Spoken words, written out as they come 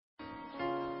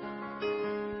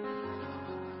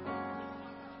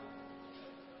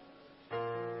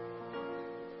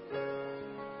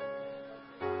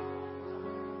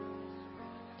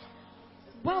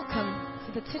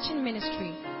to the teaching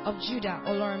ministry of Judah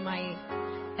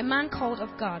Olorunmaye, a man called of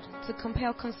God to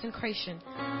compel consecration,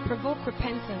 provoke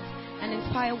repentance, and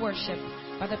inspire worship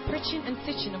by the preaching and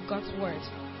teaching of God's word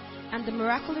and the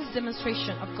miraculous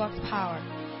demonstration of God's power.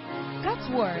 God's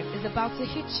word is about to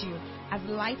hit you as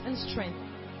light and strength.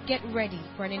 Get ready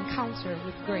for an encounter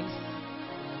with grace.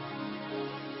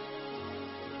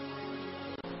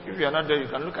 If you are not there, you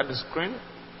can look at the screen.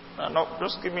 No,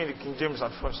 just give me the King James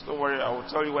at first. Don't worry, I will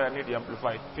tell you when I need the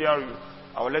Amplified. PRU,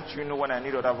 I will let you know when I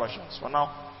need other versions. For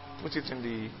now, put it in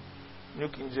the New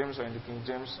King James or in the King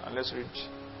James, and let's read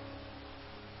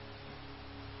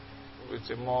with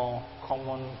a more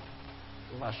common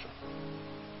version.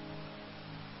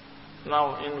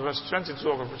 Now, in verse 22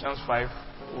 of Ephesians 5,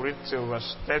 we read till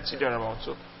verse 30 thereabouts.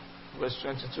 So, verse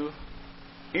 22.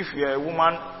 If you are a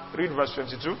woman, read verse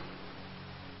 22.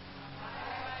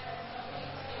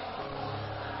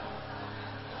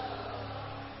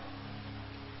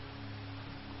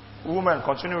 Woman,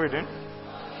 continue reading.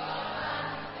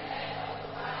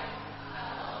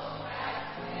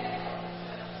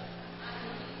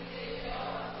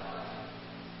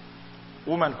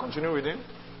 Woman, continue reading.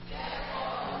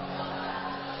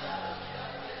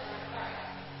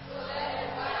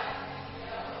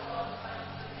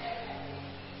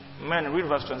 Men, read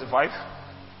verse 25.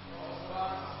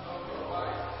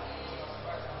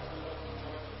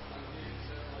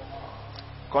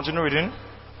 Continue reading.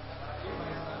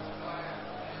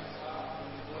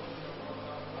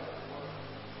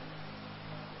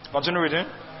 Continue reading.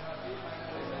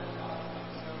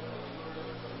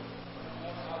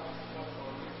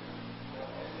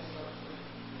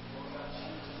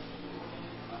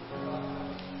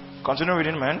 Continue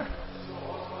reading, man.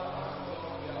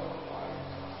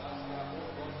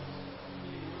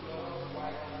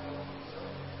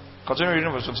 Continue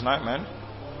reading verse 29, man.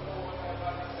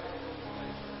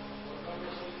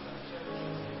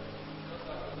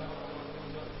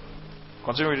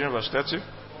 Continue reading verse 30.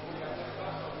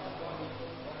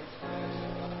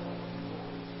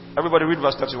 Everybody read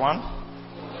verse 31.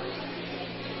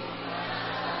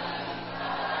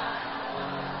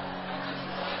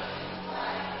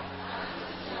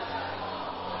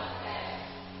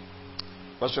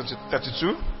 Verse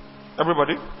 32.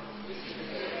 Everybody.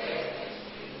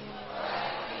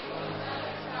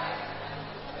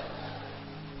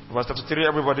 Verse 33.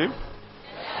 Everybody.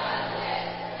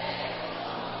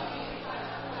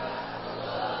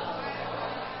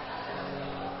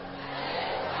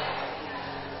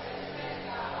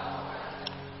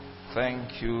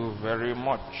 Thank you very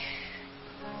much.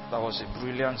 That was a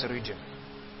brilliant reading.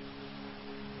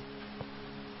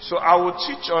 So I will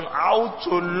teach on how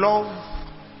to love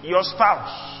your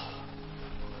spouse.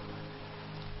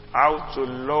 How to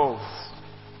love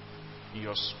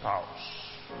your spouse.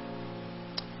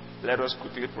 Let us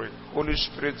quickly pray. Holy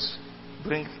Spirit,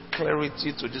 bring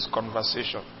clarity to this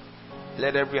conversation.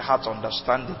 Let every heart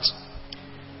understand it.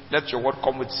 Let your word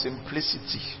come with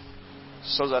simplicity,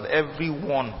 so that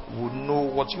everyone will know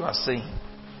what you are saying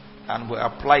and will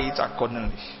apply it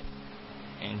accordingly.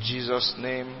 In Jesus'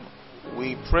 name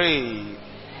we pray.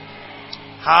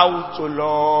 How to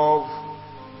love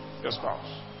your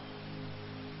spouse.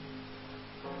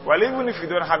 Well, even if you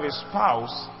don't have a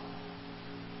spouse,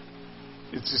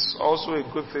 it is also a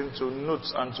good thing to note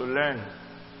and to learn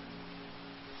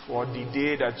for the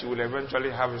day that you will eventually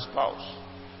have a spouse.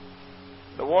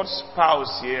 The word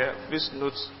spouse here, please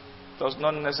note, does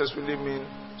not necessarily mean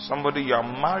somebody you are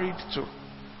married to.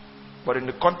 But in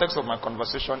the context of my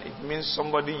conversation, it means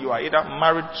somebody you are either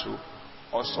married to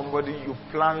or somebody you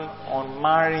plan on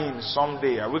marrying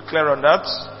someday. Are we clear on that?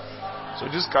 So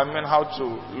this can mean how to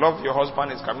love your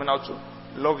husband. It can mean how to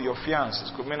love your fiancé.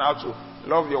 It could mean how to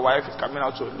love your wife. It can mean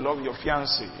how to love your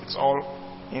fiancé. It's all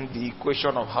in the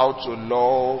equation of how to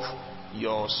love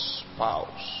your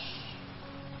spouse.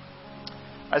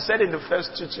 I said in the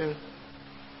first teaching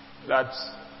that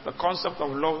the concept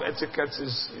of love etiquette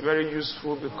is very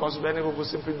useful because many people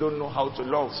simply don't know how to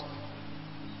love.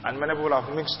 And many people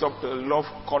have mixed up the love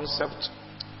concept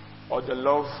or the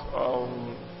love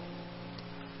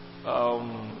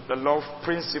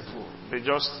principle. They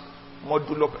just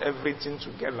module up everything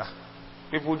together.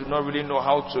 People do not really know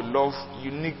how to love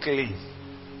uniquely.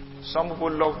 Some people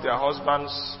love their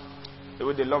husbands the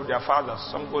way they love their fathers.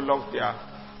 Some people love their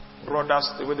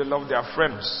brothers the way they love their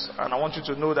friends. And I want you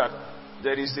to know that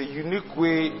there is a unique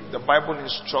way the Bible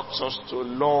instructs us to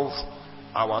love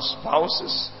our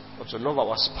spouses or to love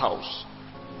our spouse.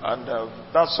 And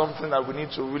that's something that we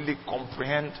need to really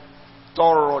comprehend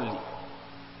thoroughly.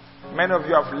 Many of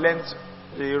you have learned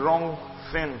the wrong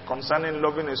thing concerning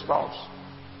loving a spouse.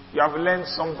 You have learned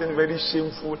something very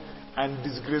shameful and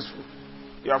disgraceful.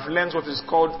 You have learned what is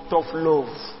called tough love.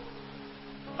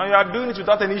 And you are doing it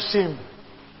without any shame.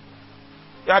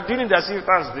 You are doing it as if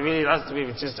that's the way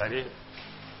it is today.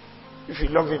 If you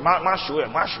love him, mash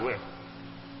away.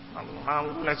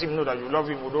 Let him know that you love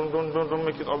him. Don't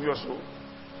make it obvious.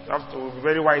 You have to be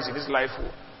very wise in this life.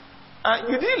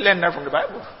 You didn't learn that from the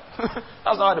Bible.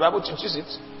 That's not how the Bible teaches it.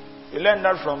 You learn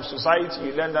that from society.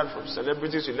 You learn that from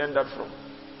celebrities. You learn that from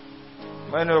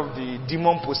many of the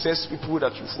demon-possessed people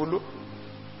that you follow.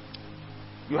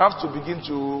 You have to begin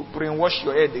to brainwash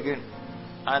your head again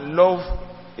and love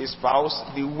a spouse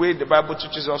the way the Bible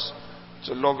teaches us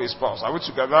to love a spouse. Are we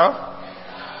together?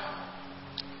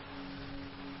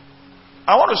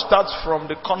 I want to start from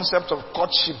the concept of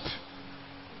courtship,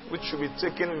 which should be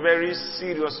taken very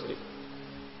seriously.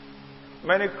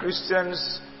 Many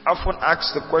Christians often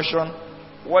ask the question,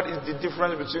 what is the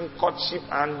difference between courtship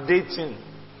and dating?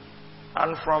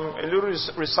 And from a little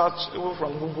research, even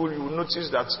from Google, you will notice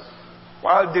that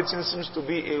while dating seems to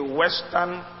be a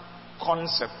Western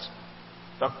concept,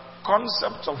 the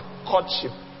concept of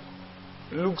courtship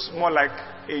looks more like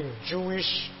a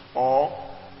Jewish or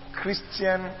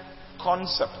Christian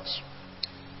concept.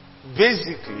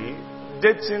 Basically,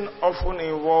 dating often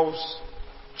involves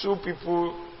two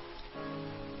people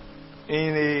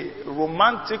in a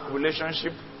romantic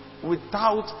relationship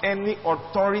without any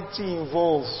authority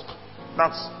involved.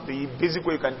 That's the basic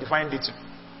way you can define dating.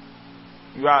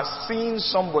 You are seeing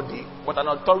somebody, but an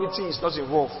authority is not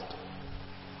involved.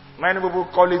 Many people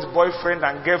call it boyfriend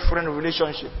and girlfriend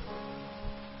relationship.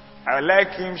 I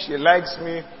like him, she likes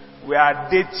me, we are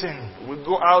dating. We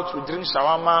go out, we drink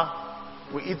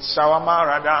shawarma, we eat shawarma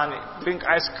rather, and drink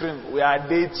ice cream. We are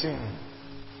dating.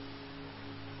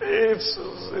 It's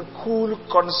a cool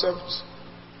concept,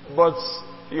 but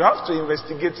you have to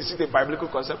investigate, is it a biblical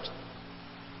concept?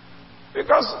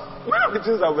 Because one of the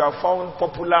things that we have found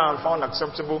popular and found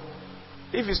acceptable,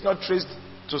 if it's not traced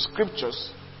to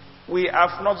scriptures, we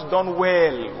have not done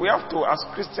well. We have to, as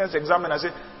Christians, examine and say,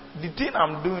 the thing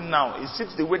I'm doing now, is it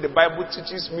the way the Bible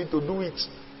teaches me to do it?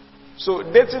 So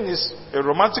dating is a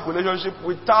romantic relationship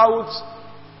without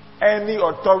any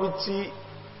authority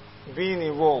being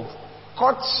involved.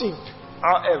 Courtship,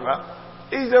 however,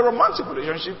 is a romantic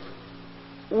relationship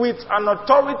with an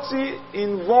authority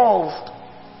involved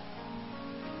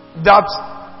that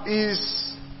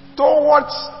is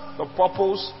towards the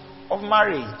purpose of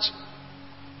marriage.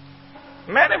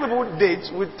 Many people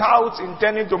date without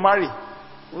intending to marry.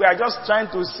 We are just trying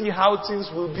to see how things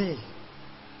will be.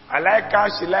 I like her,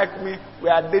 she likes me. We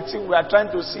are dating, we are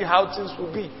trying to see how things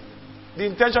will be. The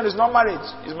intention is not marriage.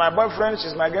 It's my boyfriend,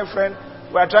 she's my girlfriend.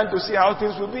 We are trying to see how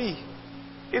things will be.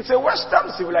 It's a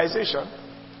Western civilization.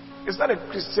 It's not a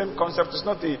Christian concept. It's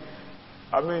not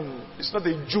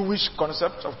a Jewish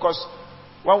concept. Of course,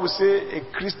 when we say a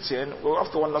Christian, we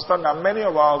have to understand that many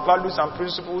of our values and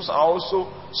principles are also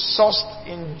sourced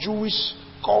in Jewish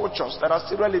cultures that are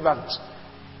still relevant.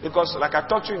 Because, like I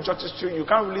taught you in church history, you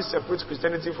can't really separate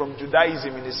Christianity from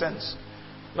Judaism in a sense.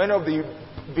 Many of the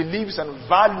beliefs and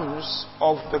values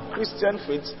of the Christian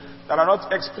faith that are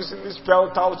not explicitly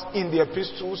spelled out in the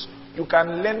epistles, you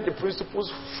can learn the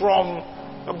principles from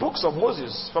the books of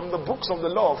Moses, from the books of the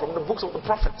law, from the books of the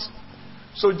prophets.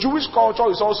 So Jewish culture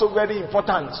is also very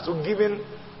important to giving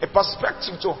a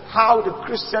perspective to how the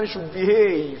Christian should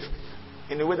behave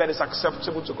in a way that is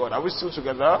acceptable to God. Are we still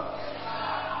together?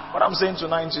 What I'm saying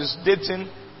tonight is dating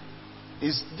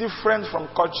is different from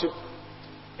courtship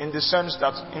in the sense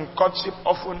that in courtship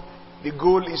often the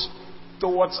goal is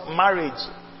towards marriage.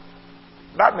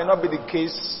 That may not be the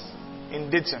case in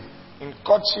dating. In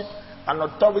courtship, an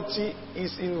authority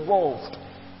is involved.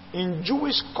 In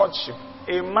Jewish courtship,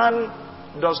 a man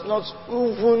does not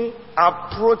even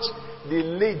approach the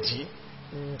lady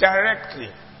directly.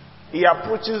 He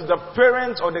approaches the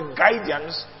parents or the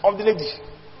guardians of the lady.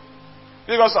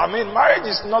 Because, marriage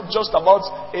is not just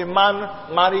about a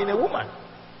man marrying a woman.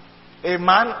 A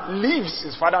man leaves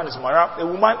his father and his mother. A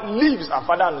woman leaves her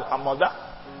father and her mother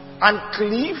and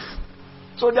cleave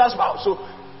to their spouse. So,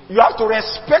 you have to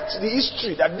respect the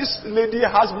history that this lady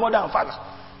has mother and father.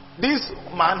 This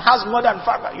man has mother and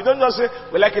father. You don't just say,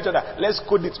 we like each other, let's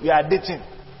code it, we are dating.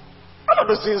 All of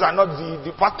those things are not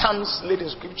the patterns laid in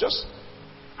scriptures.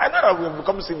 I know that we have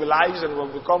become civilized and we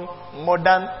have become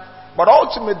modern, but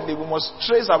ultimately we must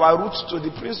trace our roots to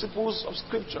the principles of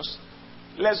scriptures,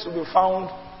 lest we be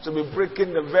found to be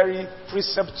breaking the very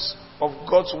precepts of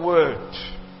God's word.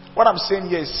 What I'm saying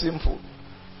here is simple.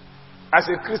 As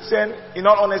a Christian, in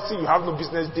all honesty, you have no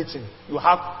business dating. You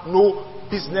have no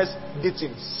business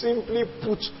dating. Simply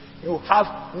put, you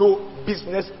have no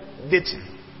business dating.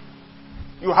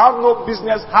 You have no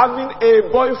business having a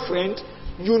boyfriend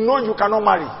you know you cannot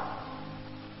marry.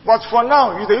 But for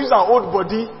now, you use an old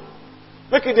body,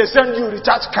 make it they send you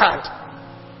recharge card.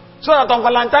 So that on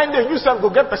Valentine's Day, you self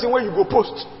go get person where you go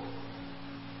post.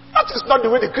 That is not the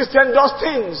way the Christian does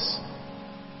things.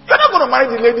 You're not going to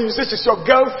marry the lady, you say she's your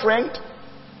girlfriend.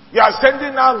 You are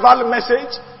sending her val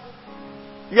message.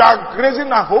 You are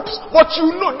raising her hopes. But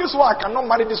you know this one, I cannot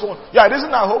marry this one. You are raising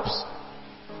her hopes.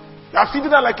 You are feeding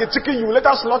her like a chicken you will let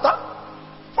her slaughter.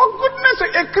 For goodness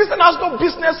sake, a Christian has no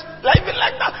business living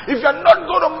like that. If you are not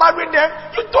going to marry them,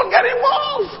 you don't get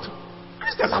involved.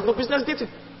 Christians have no business dating.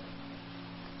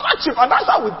 Courtship, and that's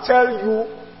how we tell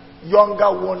you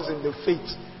younger ones in the faith.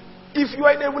 If you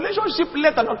are in a relationship,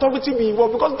 let an authority be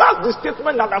involved, because that's the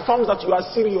statement that affirms that you are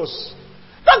serious.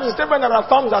 That's the statement that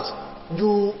affirms that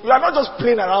you are not just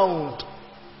playing around.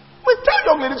 We tell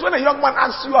young ladies, when a young man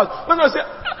asks you out, when they say,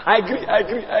 I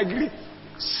agree.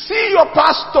 See your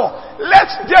pastor.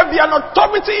 Let there be an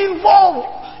authority involved.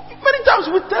 Many times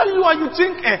we tell you and you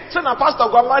think, send a pastor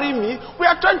go marry me. We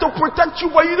are trying to protect you,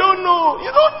 but you don't know.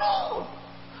 You don't know.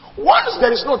 Once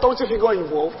there is no authority figure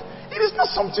involved, it is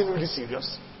not something really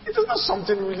serious. It is not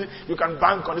something really you can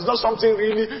bank on. It's not something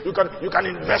really you can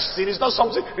invest in. It's not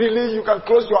something really you can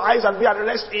close your eyes and be at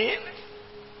rest in.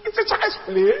 It's a child's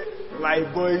play. My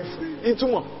boyfriend.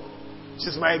 Itumo.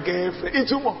 She's my girlfriend.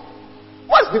 Itumo.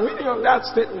 What's the meaning of that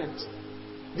statement?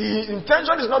 The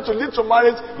intention is not to lead to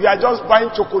marriage. You are just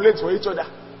buying chocolates for each other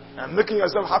and making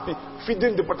yourself happy,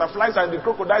 feeding the butterflies and the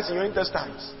crocodiles in your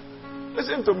intestines.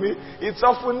 Listen to me. It's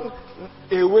often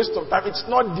a waste of time. It's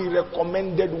not the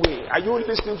recommended way. Are you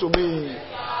listening to me?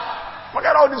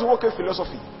 Forget all this working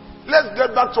philosophy. Let's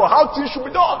get back to how things should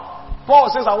be done.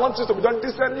 Paul says, I want things to be done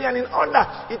decently and in order.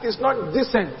 It is not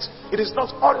decent. It is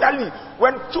not orderly.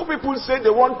 When two people say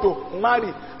they want to marry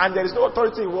and there is no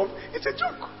authority involved, it's a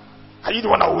joke. Are you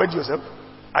the one that will wed yourself?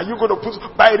 Are you going to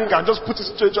buy a ring and just put it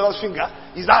into each other's finger?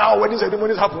 Is that how wedding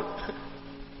ceremonies happen?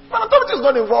 When authority is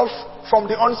not involved from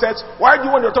the onset, why do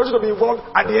you want the authority to be involved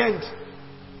at the end?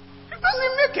 It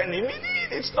doesn't make any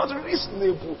meaning. It's not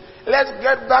reasonable. Let's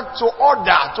get back to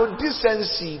order, to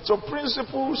decency, to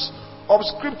principles of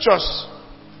scriptures,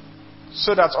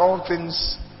 so that all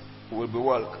things will be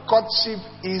well. Courtship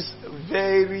is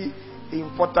very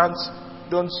important.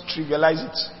 Don't trivialize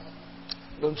it.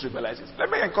 Don't trivialize it. Let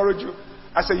me encourage you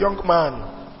as a young man.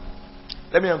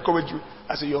 Let me encourage you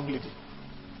as a young lady.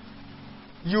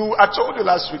 I told you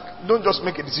last week, don't just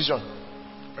make a decision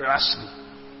rashly.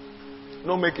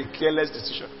 Don't make a careless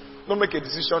decision. Don't make a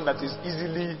decision that is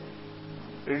easily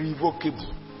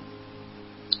revocable.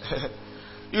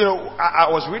 I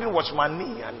was reading Watchman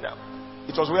Nee, and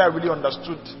it was where I really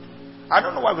understood. I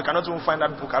don't know why we cannot even find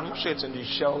that book. I'm not sure it's in the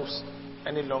shelves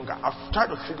any longer. I've tried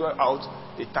to figure out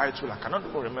the title. I cannot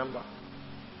even remember.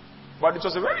 But it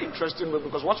was a very interesting book,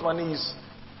 because Watchman Nee is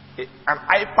an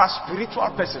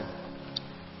hyper-spiritual person.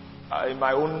 In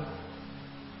my own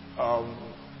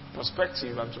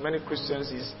perspective, and to many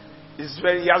Christians, he has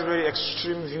very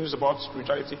extreme views about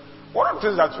spirituality. One of the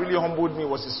things that really humbled me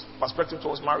was his perspective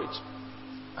towards marriage.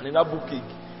 And in that book,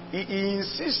 he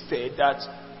insisted that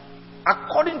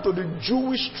according to the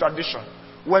Jewish tradition,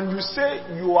 when you say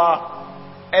you are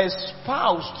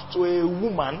espoused to a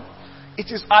woman,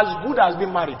 it is as good as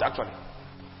being married, actually.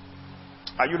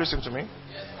 Are you listening to me?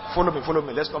 Yes. Follow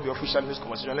me. Let's not be official in this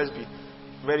conversation. Let's be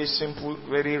very simple,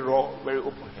 very raw, very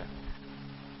open here.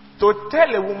 To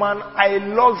tell a woman, I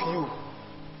love you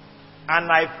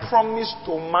and I promise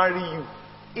to marry you,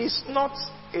 is not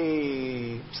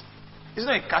a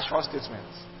casual statement.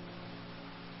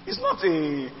 It's not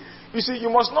you see, you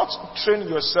must not train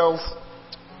yourself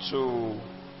to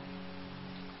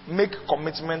make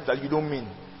commitment that you don't mean.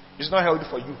 It's not healthy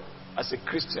for you as a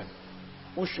Christian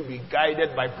who should be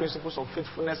guided by principles of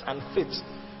faithfulness and faith.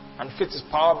 And faith is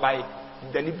powered by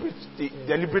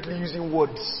deliberately using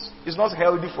words. It's not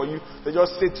healthy for you to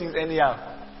just say things anyhow.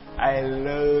 I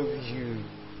love you.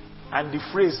 And the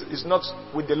phrase is not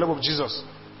with the love of Jesus.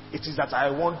 It is that I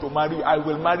want to marry you. I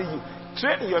will marry you.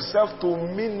 Train yourself to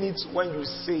mean it when you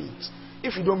say it.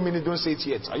 If you don't mean it, don't say it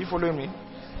yet. Are you following me?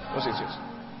 Don't say it yet.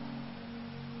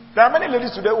 There are many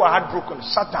ladies today who are heartbroken,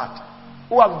 shattered,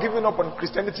 who have given up on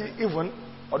Christianity even,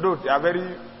 although they are very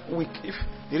weak. If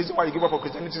the reason why you give up on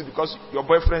Christianity is because your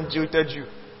boyfriend jilted you,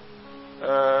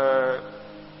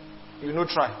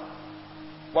 try.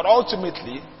 But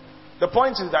ultimately, the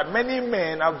point is that many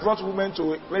men have brought women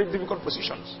to very difficult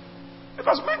positions.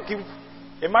 Because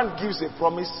a man gives a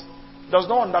promise, does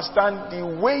not understand the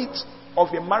weight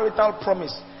of a marital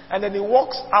promise, and then he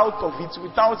walks out of it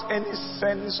without any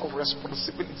sense of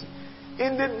responsibility.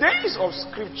 In the days of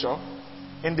scripture,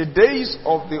 In the days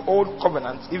of the old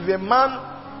covenant, if a man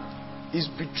is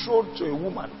betrothed to a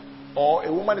woman, or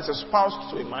a woman is espoused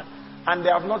to a man, and they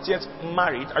have not yet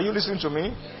married, are you listening to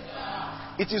me?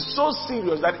 It is so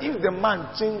serious that if the man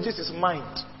changes his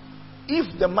mind,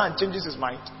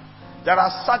 there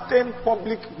are certain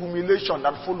public humiliation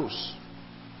that follows.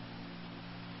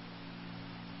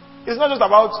 It's not just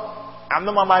about, I'm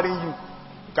not marrying you,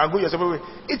 you can go your separate way.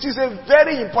 It is a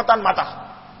very important matter.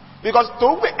 Because to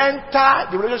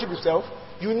enter the relationship itself,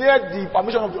 you need the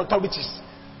permission of the authorities.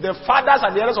 The fathers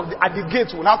and the elders at the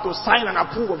gate will have to sign and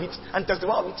approve of it and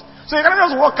testify of it. So you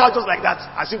cannot just walk out just like that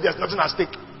as if there's nothing at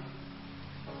stake.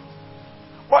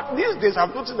 But these days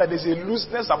I've noticed that there's a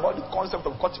looseness about the concept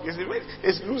of courtship.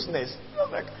 It's looseness.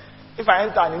 Like, if I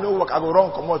enter and work, I go wrong,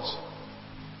 come out.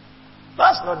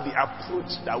 That's not the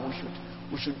approach that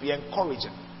we should be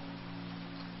encouraging.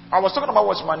 I was talking about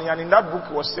watchman, and in that book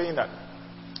he was saying that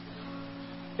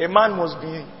a man must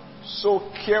be so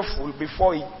careful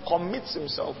before he commits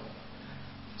himself,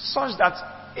 such that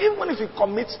even if he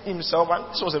commits himself,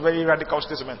 and this was a very radical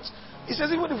statement, he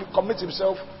says even if he commits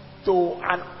himself to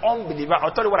an unbeliever,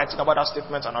 I'll tell you what I think about that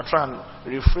statement and I'll try and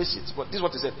rephrase it, but this is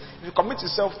what he said. If he commits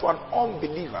himself to an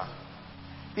unbeliever,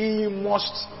 he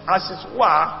must, as it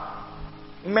were,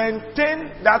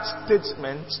 maintain that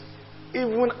statement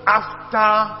even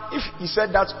after, if he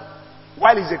said that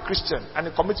while he's a Christian and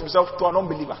he commits himself to an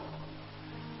unbeliever.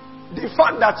 The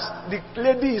fact that the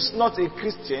lady is not a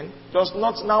Christian does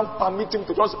not now permit him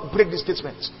to just break the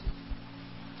statement.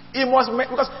 He must make,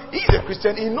 because he is a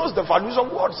Christian, he knows the values of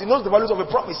words, he knows the values of a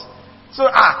promise. So,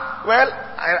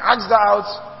 I asked her out,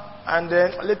 and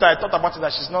then later I thought about it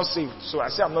that she's not saved. So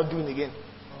I say I'm not doing it again.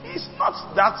 It's not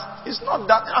that,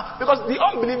 because the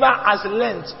unbeliever has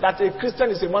learned that a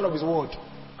Christian is a man of his word.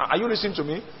 Are you listening to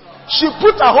me? She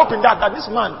put her hope in that this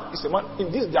man is a man, in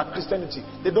this their Christianity.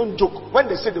 They don't joke. When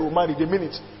they say they will marry, they mean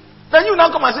it. Then you now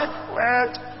come and say, well,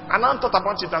 I now thought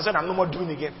about it and said I'm no more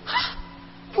doing it again.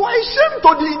 You are ashamed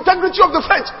to the integrity of the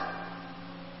faith.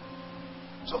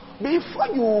 So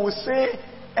before you say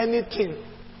anything,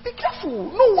 be careful.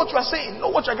 Know what you are saying.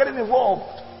 Know what you are getting involved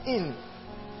in.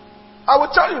 I will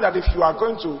tell you that if you are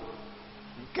going to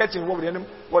get involved in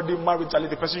anybody maritally,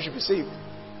 the person should be saved.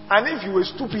 And if you were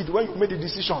stupid when you made the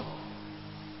decision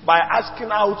by asking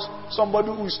out somebody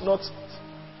who is not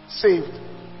saved,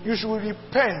 you should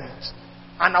repent.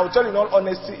 And I will tell you in all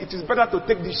honesty, it is better to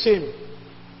take the shame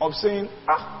of saying,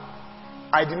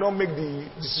 I did not make the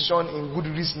decision in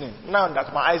good reasoning. Now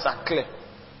that my eyes are clear,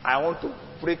 I want to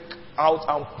break out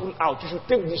and pull out. You should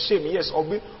take the shame, yes,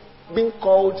 of being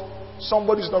called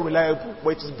somebody who is not reliable,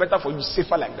 but it is better for you,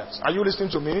 safer like that. Are you listening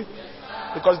to me?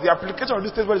 Because the application of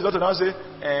this statement is not to now say,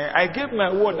 I gave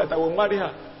my word that I will marry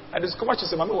her. I discovered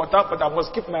she's a mommy water, but I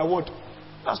must keep my word.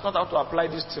 That's not how to apply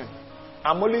this thing.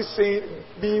 I'm only saying,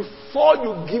 before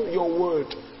you give your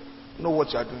word, know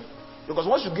what you are doing. Because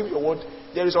once you give your word,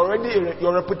 there is already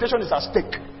your reputation is at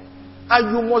stake.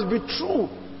 And you must be true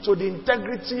to the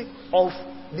integrity of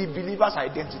the believer's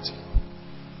identity.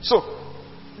 So,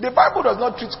 the Bible does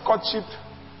not treat courtship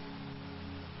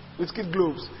with kid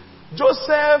gloves.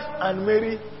 Joseph and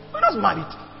Mary were not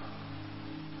married.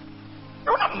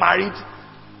 They were not married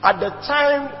at the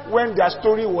time when their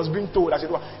story was being told, as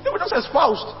it were. They were just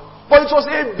espoused. But it was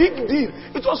a big deal.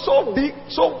 It was so big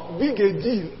a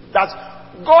deal that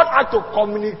God had to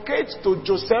communicate to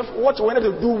Joseph what he wanted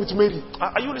to do with Mary.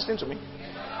 Are you listening to me?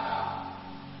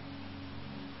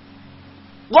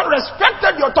 God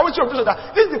respected the authority of Joseph.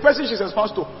 That this is the person she's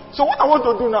espoused to. So what I want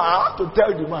to do now, I have to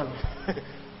tell the man.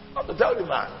 I have to tell the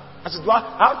man. As it were,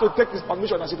 I have to take his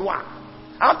permission, as it were.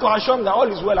 I have to assure him that all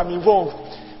is well, I'm involved.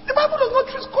 The Bible does not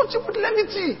treat courtship with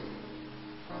levity.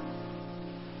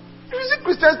 If you see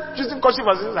Christians treating courtship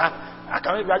as if we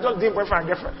are just doing boyfriend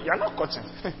and girlfriend, you are not courting.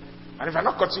 And if you are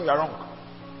not courting, you are wrong.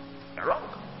 You are wrong.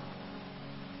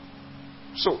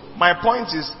 So, my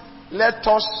point is, let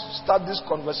us start this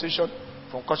conversation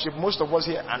from courtship. Most of us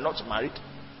here are not married.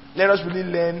 Let us really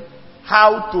learn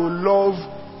how to love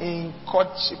in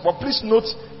courtship. But please note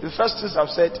the first things I've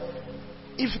said.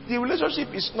 If the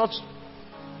relationship is not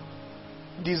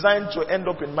designed to end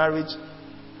up in marriage,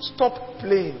 stop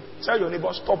playing. Tell your neighbor,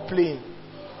 stop playing.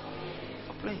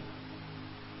 Stop playing.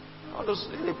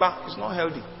 It's not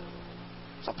healthy.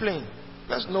 Stop playing.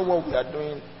 Let's know what we are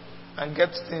doing and get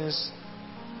things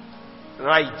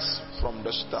right from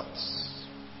the start.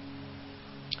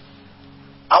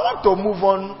 I want to move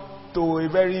on to a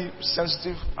very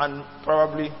sensitive and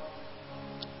probably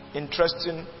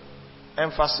interesting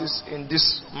emphasis in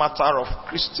this matter of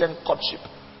Christian courtship,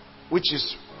 which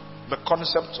is the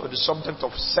concept or the subject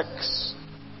of sex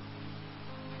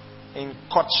in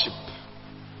courtship.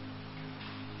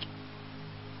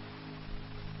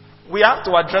 we have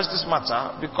to address this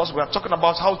matter because we are talking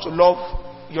about how to love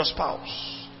your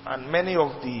spouse. And many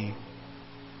of the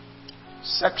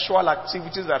sexual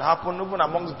activities that happen even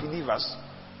amongst believers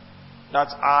that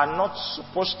are not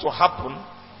supposed to happen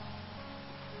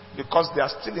because they are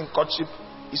still in courtship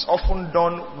is often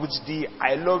done with the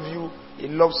 "I love you, he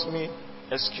loves me"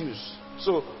 excuse.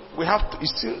 So we have to,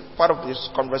 it's still part of this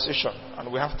conversation,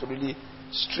 and we have to really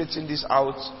straighten this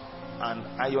out and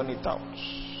iron it out.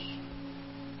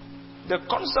 The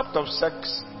concept of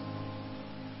sex,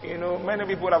 many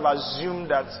people have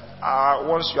assumed that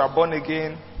once you are born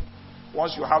again,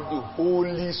 once you have the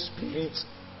Holy Spirit,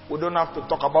 we don't have to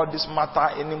talk about this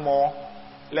matter anymore.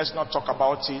 Let's not talk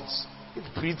about it. It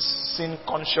breeds sin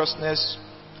consciousness.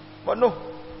 But no,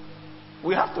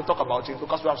 we have to talk about it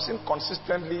because we have seen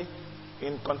consistently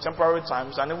in contemporary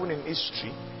times and even in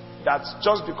history that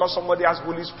just because somebody has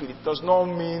Holy Spirit does not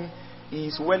mean he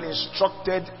is well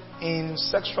instructed in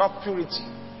sexual purity.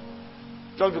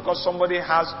 Just because somebody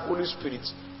has Holy Spirit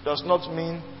does not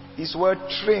mean he's well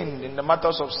trained in the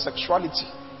matters of sexuality.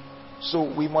 So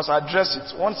we must address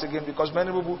it once again because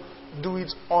many people do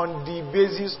it on the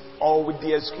basis or with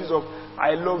the excuse of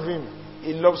 "I love him,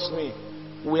 he loves me.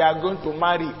 We are going to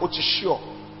marry, what is sure.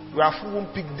 We have even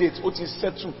pick date, what is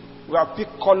settled. We have pick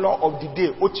color of the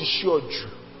day, what is sure."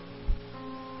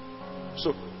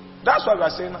 So that's why we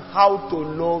are saying how to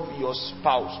love your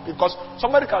spouse, because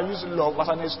somebody can use love as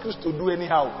an excuse to do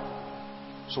anyhow.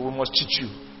 So we must teach you.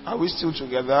 Are we still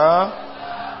together?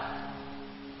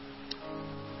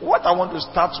 What I want to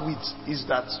start with is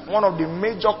that one of the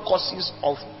major causes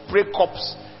of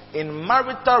breakups in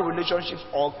marital relationships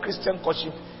or Christian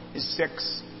courtship is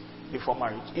sex before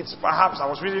marriage. It's perhaps, I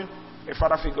was reading a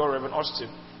father figure, Reverend Austin,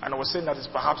 and I was saying that it's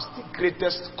perhaps the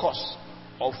greatest cause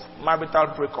of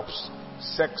marital breakups,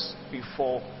 sex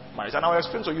before marriage. And I will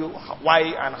explain to you why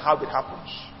and how it happens.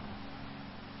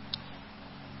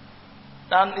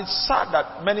 And it's sad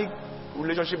that many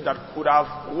relationships that could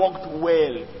have worked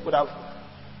well, could have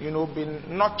been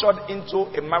nurtured into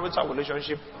a marital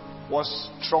relationship was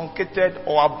truncated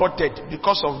or aborted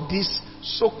because of this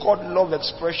so-called love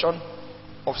expression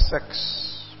of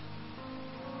sex.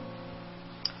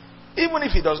 Even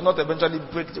if it does not eventually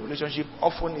break the relationship,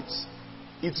 often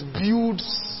it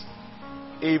builds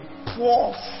a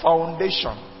poor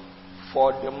foundation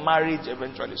for the marriage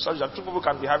eventually, such that two people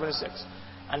can be having sex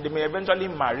and they may eventually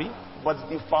marry, but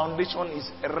the foundation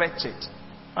is wretched.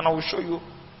 And I will show you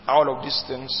how all of these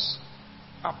things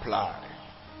apply.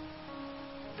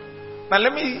 Now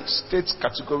let me state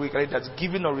categorically that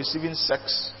giving or receiving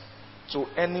sex to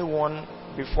anyone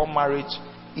before marriage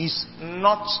is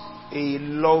not a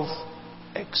love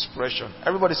expression.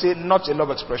 Everybody say, not a love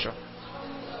expression.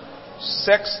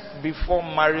 Sex before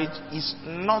marriage is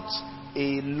not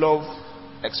a love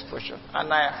expression.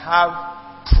 And I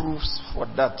have proofs for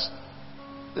that.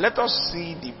 Let us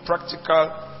see the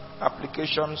practical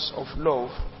applications of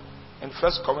love in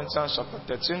 1 Corinthians chapter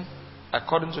 13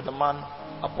 according to the man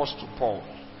Apostle Paul.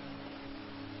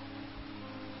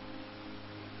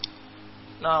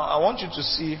 Now I want you to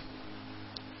see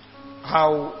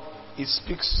how it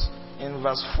speaks in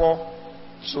verse 4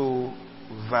 to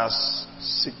verse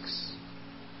 6.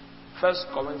 1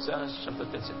 Corinthians chapter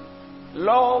 13.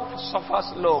 Love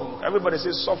suffers long. Everybody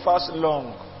say suffers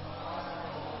long.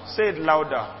 Say it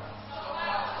louder.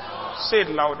 Say it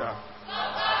louder.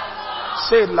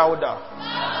 Say it louder.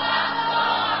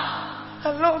 I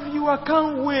love you. I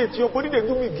can't wait. Your body they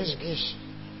do me gish gish.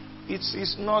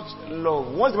 It's not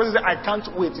love. Once the person says I can't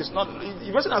wait, it's not.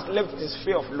 The person has left this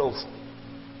fear of love.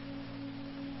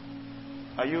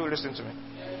 Are you listening to me?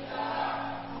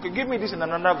 Okay, give me this in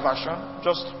another version.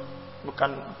 Just we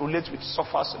can relate with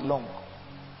suffers long.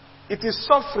 It is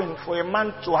suffering for a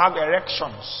man to have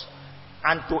erections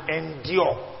and to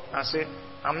endure and say,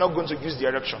 I'm not going to use the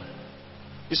erection.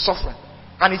 It's suffering.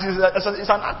 And it's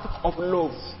an act of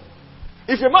love.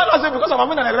 If a man does say, because I'm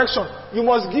having an erection, you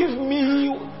must give me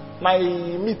my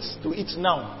meat to eat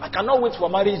now. I cannot wait for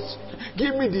marriage.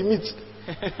 Give me the meat.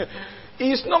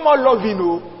 It's no more loving,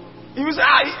 He will say,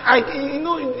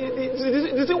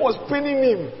 the thing was paining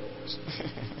him.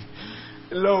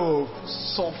 Love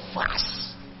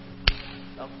suffers.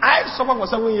 I suffered for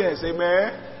 7 years,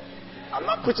 amen. I'm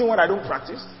not preaching what I don't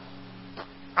practice.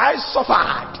 I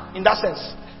suffered in that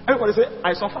sense. Everybody say,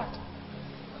 I suffered.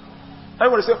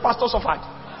 Everybody say, Pastor suffered.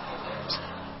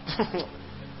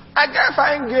 I can't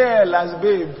find girl as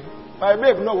babe. My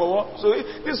babe, no. So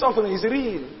this suffering is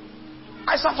real.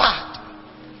 I suffered.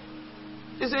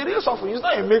 It's a real suffering. It's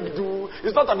not a make do.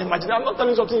 It's not an imagination. I'm not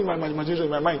telling something in my imagination,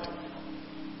 in my mind.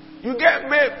 You get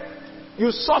babe.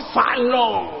 You suffer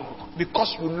long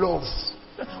because you love.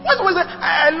 Why someone say,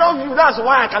 I love you, that's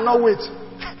why I cannot wait?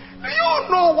 Do you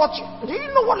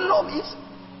know what love is?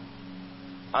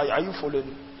 Are you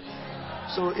following?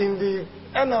 So in the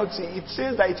NLT, it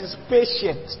says that it is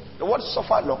patient. The word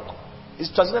suffer long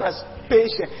is translated as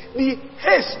patient. The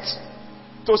haste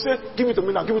to say, give it to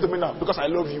me now, because I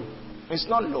love you. It's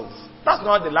not love. That's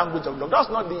not the language of love. That's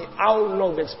not how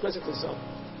love expresses itself.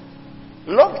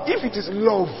 Love, if it is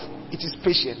love, it is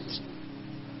patient.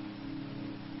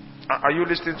 Are you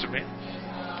listening to me?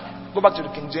 Go back to the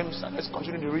King James and let's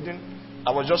continue the reading.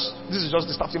 This is just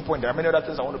the starting point. There are many other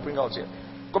things I want to bring out here.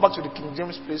 Go back to the King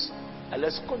James, please, and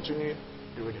let's continue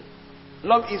the reading.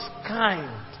 Love is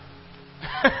kind.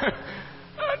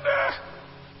 And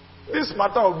this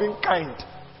matter of being kind.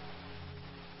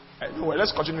 Anyway,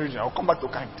 let's continue reading. I'll come back to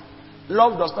kind.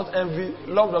 Love does not envy.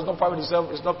 Love does not pride itself.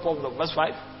 It's not puffed up. Verse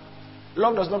 5.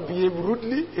 Love does not behave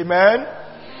rudely. Amen.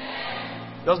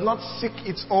 Amen. Does not seek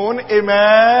its own.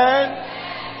 Amen.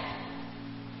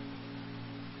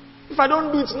 If I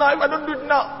don't do it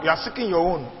now, you are seeking your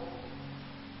own.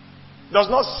 Does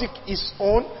not seek its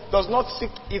own. Does not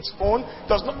seek its own.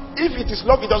 If it is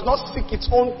love, it does not seek its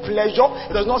own pleasure.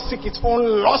 It does not seek its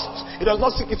own lust. It does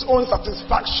not seek its own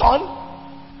satisfaction.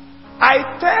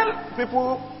 I tell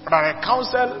people that I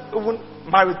counsel, even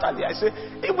maritally, I say,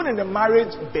 even in the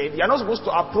marriage bed, you are not supposed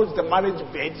to approach the marriage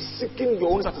bed seeking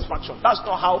your own satisfaction. That's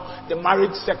not how the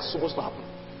marriage sex is supposed to happen.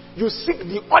 You seek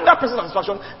the other person's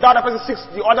satisfaction, the other person seeks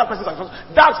the other person's satisfaction.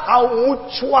 That's how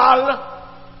mutual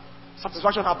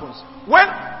satisfaction happens.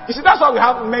 That's why we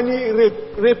have many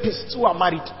rapists who are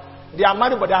married. They are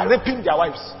married, but they are raping their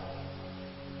wives.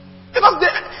 Because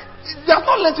they have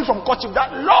not learned it from courtship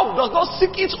that love does not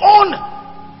seek its own.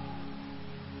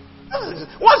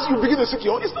 Once you begin to seek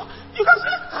your own, it's not, you can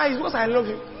say, it's because I love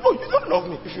you. No, you don't love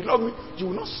me. If you love me, you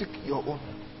will not seek your own.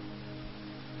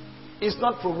 It's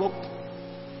not provoked.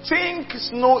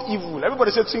 Thinks no evil. Everybody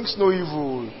say thinks no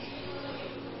evil.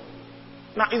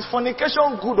 Now, is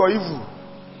fornication good or evil?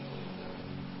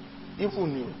 Evil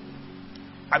new.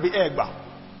 Abi egba.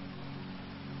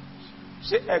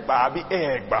 Say egba, abi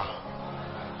egba.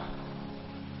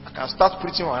 I can start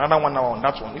preaching on another one now on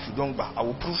that one. If you don't back, I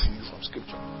will prove to you from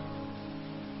scripture.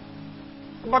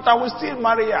 But I will still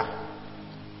marry her.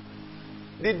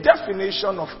 The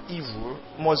definition of evil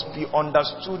must be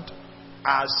understood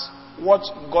as what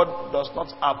God does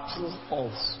not approve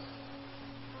of.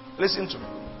 Listen to me.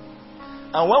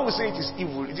 And when we say it is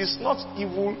evil, it is not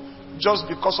evil just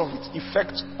because of its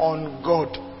effect on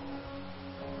God.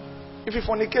 If you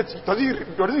fornicate, does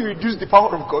it reduce the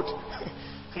power of God?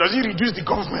 Does it reduce the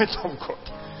government of God?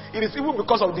 It is evil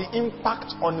because of the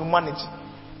impact on humanity.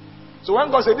 So when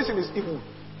God said this thing is evil,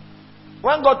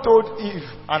 when God told Eve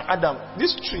and Adam,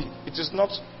 this tree, it is not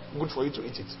good for you to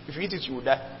eat it. If you eat it, you will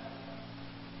die.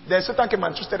 Then Satan came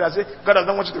and twisted and said, God does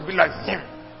not want you to be like him.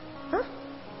 Huh?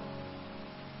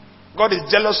 God is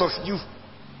jealous of you.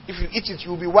 If you eat it,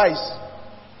 you will be wise.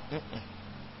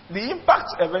 The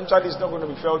impact eventually is not going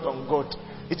to be felt on God.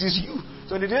 It is you.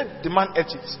 So the day the man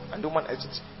ate it and the woman ate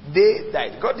it, they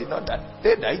died. God did not die.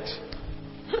 They died.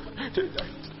 They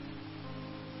died.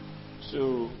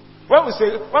 So when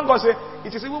God say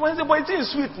it is evil, when say, but it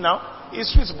is sweet now.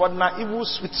 It's sweet, but not evil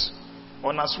sweet.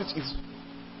 Or not sweet evil.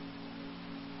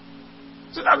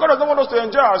 So that God does not want us to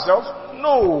enjoy ourselves?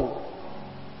 No.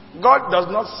 God does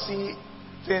not see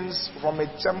things from a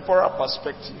temporal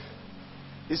perspective.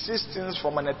 He sees things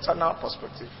from an eternal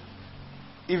perspective.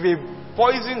 If a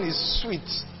poison is sweet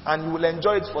and you will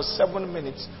enjoy it for 7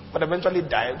 minutes but eventually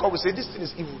die, God will say this thing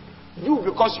is evil. You,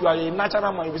 because you are a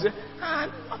natural man, you will say,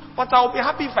 but I will be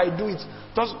happy if I do it.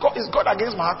 Is God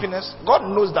against my happiness? God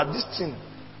knows that this thing,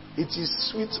 it is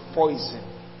sweet poison.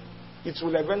 It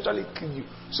will eventually kill you.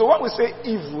 So when we say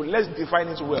evil, let's define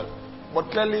it well.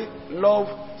 But clearly, love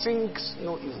thinks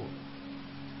no evil.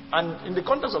 And in the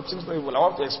context of thinks no evil, I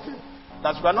want to explain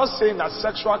that we are not saying that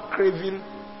sexual craving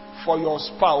for your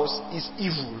spouse is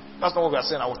evil. That's not what we are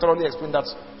saying. I will thoroughly explain that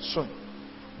soon.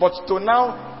 But to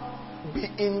now be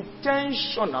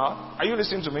intentional, are you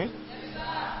listening to me?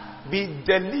 Yes, be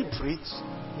deliberate,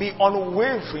 be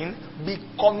unwavering, be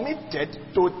committed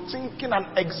to thinking and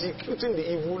executing the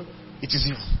evil. It is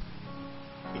evil.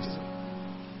 It is evil.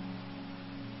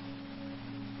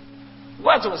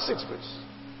 Verse number 6, please.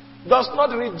 Does not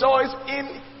rejoice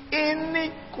in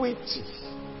iniquity.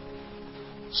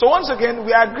 So once again,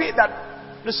 we agree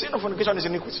that the sin of fornication is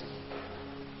iniquity.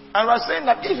 And we are saying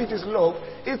that if it is love,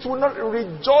 it will not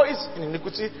rejoice in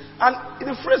iniquity. And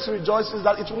the phrase rejoice is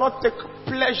that it will not take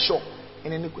pleasure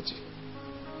in iniquity.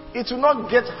 It will not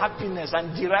get happiness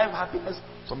and derive happiness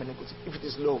from iniquity if it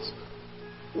is love.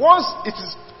 Once it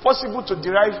is possible to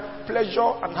derive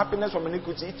pleasure and happiness from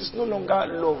iniquity, it is no longer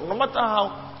love, no matter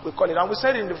how we call it. And we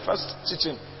said in the first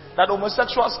teaching that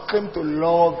homosexuals claim to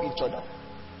love each other.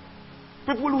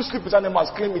 People who sleep with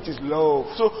animals claim it is love.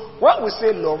 So when we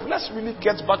say love, let's really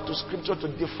get back to scripture to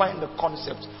define the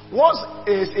concept. Once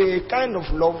is a kind of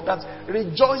love that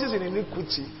rejoices in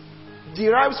iniquity,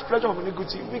 derives pleasure from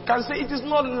iniquity, we can say it is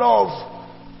not love.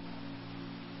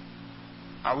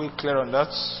 Are we clear on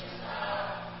that?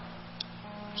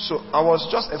 So I was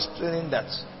just explaining that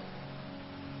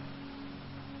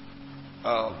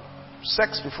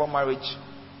sex before marriage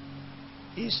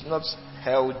is not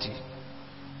healthy.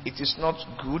 It is not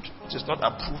good. It is not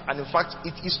approved. And in fact,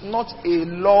 it is not a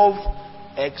love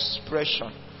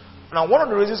expression. Now, one of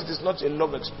the reasons it is not a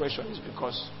love expression is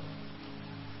because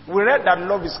we read that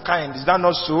love is kind. Is that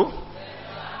not so?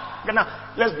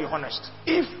 Now, let's be honest.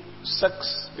 If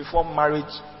sex before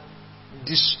marriage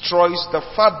destroys the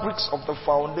fabrics of the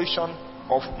foundation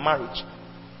of marriage,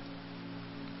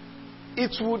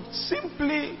 it would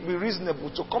simply be reasonable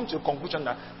to come to a conclusion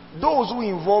that those who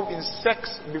involve in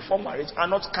sex before marriage are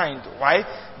not kind. Why?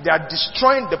 They are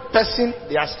destroying the person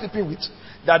they are sleeping with.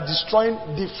 They are destroying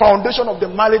the foundation of the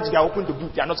marriage they are hoping to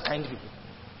build. They are not kind people.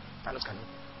 They are not kind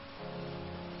people.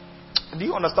 Do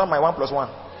you understand my 1 plus 1?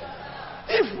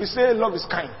 If we say love is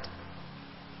kind,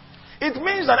 it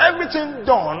means that everything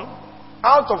done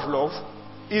out of love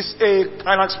is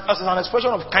an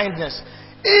expression of kindness.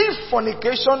 If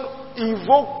fornication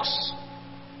evokes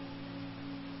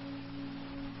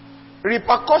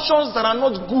repercussions that are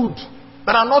not good,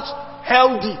 that are not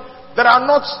healthy, that are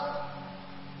not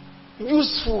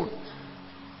useful,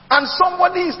 and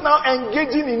somebody is now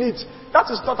engaging in it,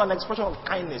 that is not an expression of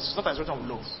kindness. It's not an expression of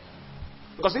love.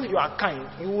 Because if you are kind,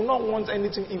 you will not want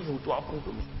anything evil to happen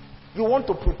to me. You want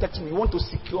to protect me. You want to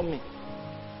secure me.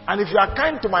 And if you are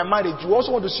kind to my marriage, you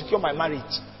also want to secure my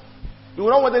marriage. You will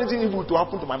not want anything evil to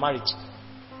happen to my marriage.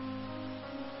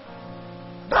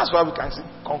 That's why we can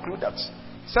conclude that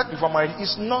sex before marriage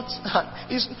is not.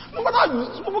 No matter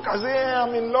how people can say, hey,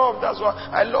 I'm in love. That's why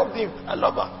I loved him. I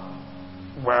love her.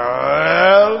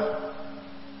 Well,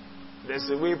 there's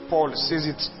a way Paul says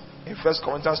it in 1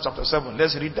 Corinthians chapter 7.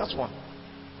 Let's read that one.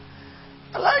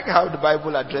 I like how the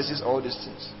Bible addresses all these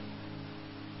things.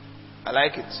 I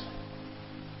like it.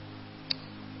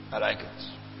 I like it.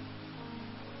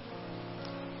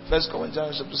 1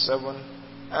 Corinthians chapter 7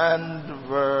 and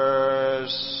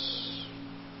verse.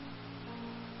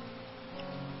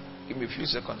 Give me a few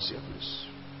seconds here, please.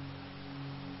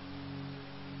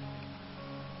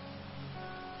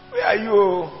 Where are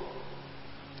you?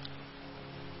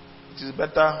 It is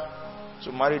better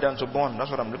to marry than to born.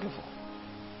 That's what I'm looking for.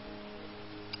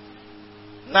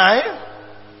 9.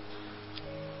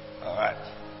 Alright.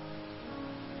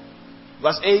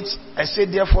 Verse 8. I say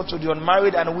therefore to the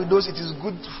unmarried and widows, it is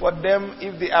good for them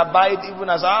if they abide even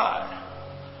as I.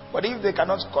 But if they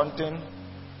cannot contain,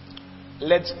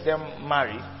 let them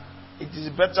marry. It is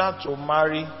better to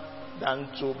marry than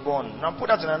to born. Now put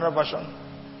that in another version.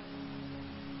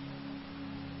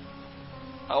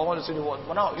 I want to see the word.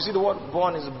 But now, you see the word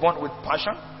born is born with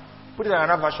passion. Put it in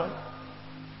another version.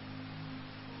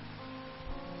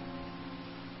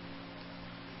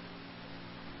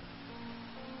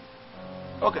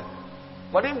 Okay.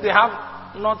 But if they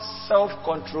have not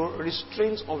self-control,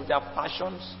 restraints of their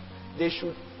passions, they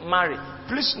should marry.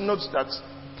 Please note that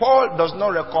Paul does not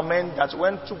recommend that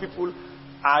when two people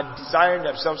are desiring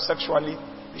themselves sexually,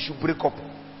 they should break up.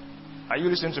 Are you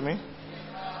listening to me?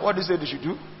 What do you say they should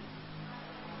do?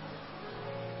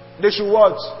 They should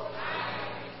what?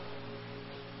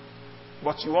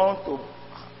 But you want to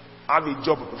have a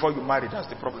job before you marry. That's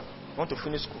the problem. You want to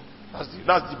finish school. That's the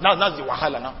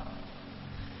wahala now.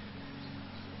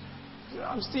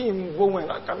 I'm still in Bowen.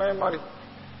 Can I marry?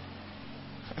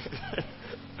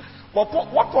 But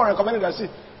what Paul recommended is,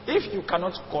 if you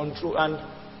cannot control, and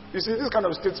you see this kind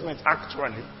of statement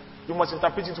actually, you must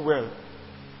interpret it well.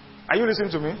 Are you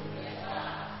listening to me?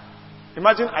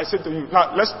 Imagine I say to you,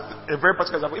 now let's a very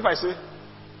practical example. If I say,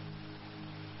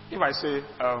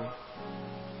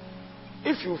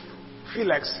 if you feel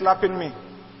like slapping me,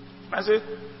 I say,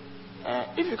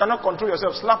 if you cannot control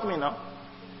yourself, slap me now.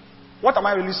 What am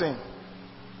I really saying?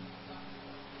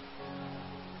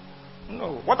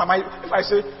 No. What am I?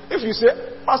 If you say,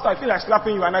 Pastor, I feel like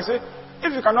slapping you, and I say,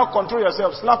 if you cannot control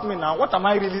yourself, slap me now. What do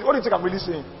you think I'm really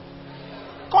saying?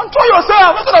 Control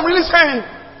yourself. That's what I'm really saying.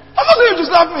 I'm not saying you to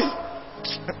slap me.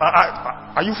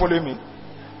 Are you following me?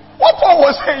 What Paul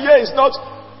was saying here is not,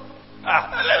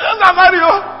 let's not marry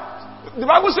you. The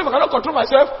Bible says if I cannot control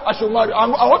myself, I should marry. I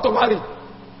want to marry.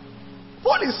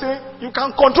 Paul is saying, you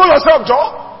can control yourself,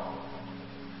 Joe.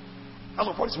 That's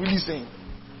what Paul is really saying.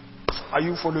 Are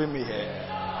you following me here?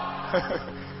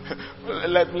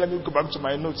 let me go back to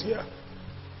my notes here.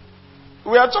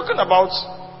 We are talking about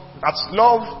that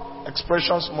love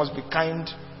expressions must be kind,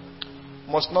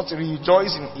 must not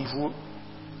rejoice in evil.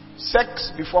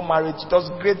 Sex before marriage does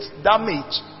great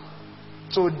damage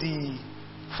to the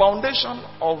foundation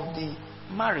of the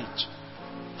marriage.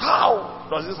 How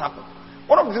does this happen?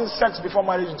 One of the things sex before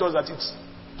marriage does that it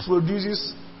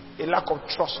produces a lack of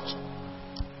trust.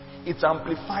 It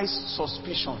amplifies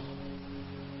suspicion.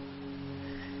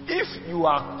 If you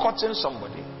are courting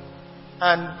somebody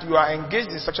and you are engaged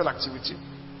in sexual activity,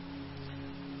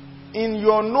 in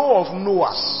your know of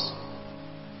knowers,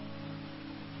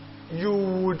 you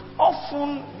would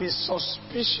often be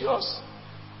suspicious,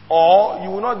 or you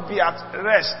will not be at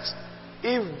rest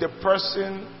if the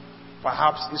person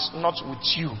perhaps is not with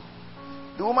you.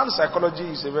 The woman's psychology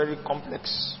is a very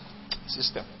complex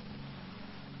system.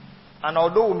 And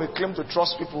although we may claim to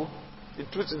trust people, the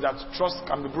truth is that trust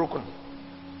can be broken.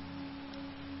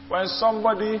 When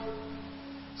somebody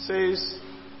says,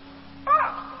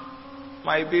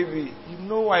 my baby, you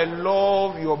know I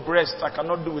love your breast, I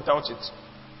cannot do without it.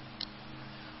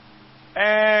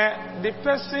 The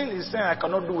person is saying, I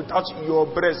cannot do without your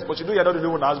breast, but you know you're not the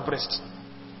only one that has breast.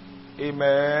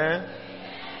 Amen.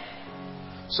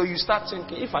 So you start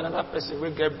thinking, if another person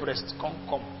will get breast,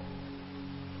 come.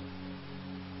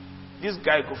 This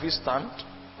guy could stand,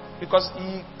 because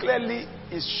he clearly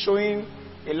is showing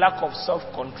a lack of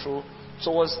self-control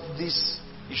towards this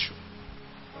issue.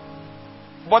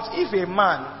 But if a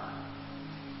man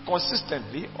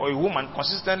consistently, or a woman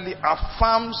consistently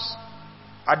affirms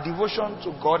a devotion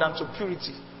to God and to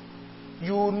purity,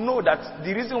 you know that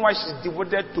the reason why she's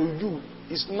devoted to you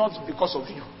is not because of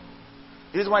you.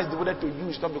 The reason why she's devoted to you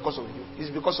is not because of you. It's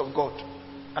because of God.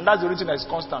 And that's the reason that is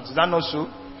constant. Is that not so?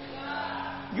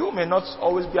 You may not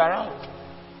always be around.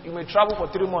 You may travel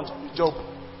for 3 months on your job.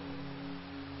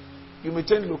 You may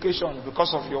change location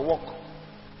because of your work.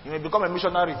 You may become a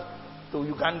missionary to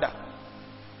Uganda.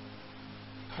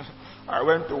 I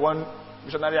went to one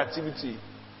missionary activity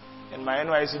in my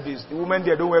NYC days. The women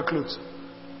there don't wear clothes.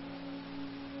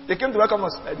 They came to welcome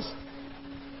us like this.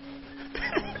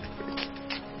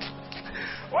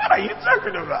 What are you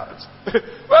talking about?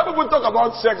 When people talk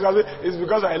about sex, it's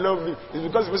because I love you. It's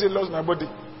because the person loves my body.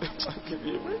 Give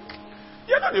me a break.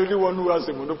 You're not the only one who has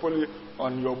a monopoly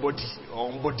on your body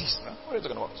or on bodies. What are you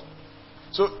talking about?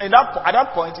 So at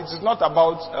that point, it is not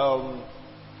about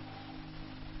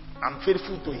I'm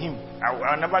faithful to him.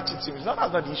 I'll never cheat him. That's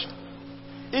not the issue.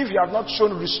 If you have not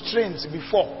shown restraint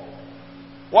before,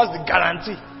 what's the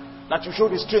guarantee that you show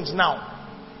restraint now?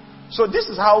 So this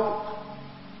is how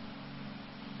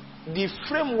the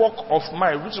framework of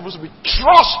marriage, which is supposed to be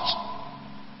trust,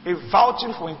 a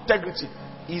vouching for integrity,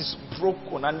 is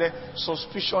broken, and then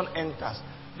suspicion enters.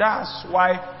 That's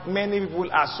why many people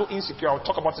are so insecure. I'll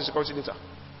talk about insecurity later.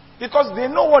 Because they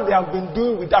know what they have been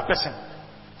doing with that person.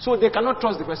 So they cannot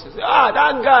trust the person. Say,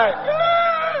 that guy,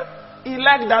 he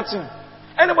liked that thing.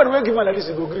 Anybody will give him like this,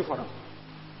 he will agree for them.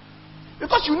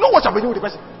 Because you know what you've been doing with the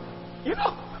person. You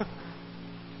know.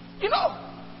 You know.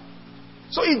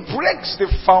 So it breaks the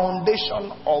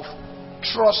foundation of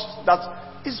trust that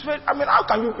is very, how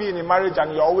can you be in a marriage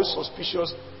and you're always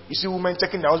suspicious? You see women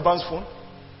checking their husband's phone?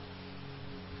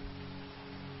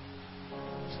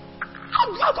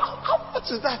 What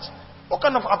is that? What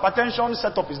kind of hypertension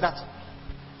setup is that?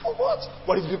 For what?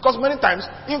 But it's because many times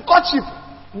in courtship,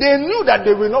 they knew that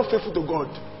they were not faithful to God.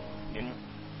 You know?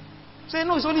 Say,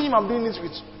 no, it's only him I'm doing this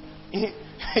with. It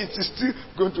is still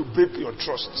going to break your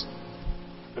trust.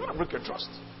 It's going to break your trust.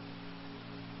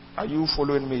 Are you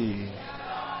following me?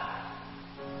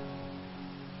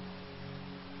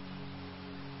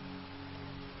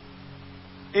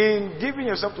 In giving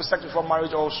yourself to sex before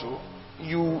marriage also,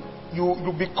 you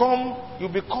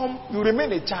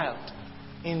remain a child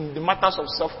in the matters of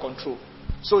self-control.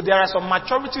 So there are some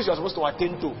maturities you are supposed to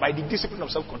attain to by the discipline of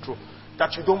self-control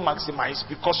that you don't maximize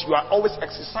because you are always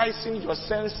exercising your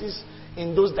senses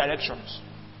in those directions.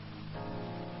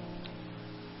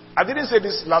 I didn't say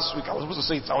this last week. I was supposed to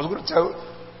say it. I was going to tell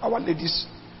our ladies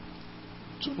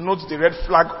to note the red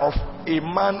flag of a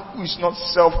man who is not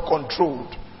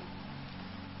self-controlled.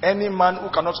 Any man who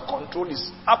cannot control his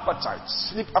appetite,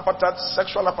 sleep appetite,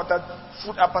 sexual appetite,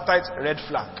 food appetite, red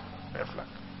flag. Red flag.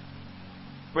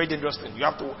 Very dangerous thing. You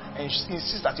have to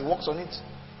insist that he works on it.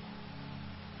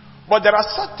 But there are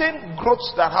certain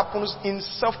growths that happens in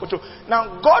self-control.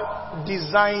 Now, God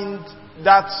designed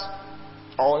that,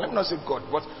 or let me not say God,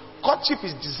 but courtship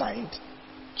is designed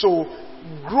to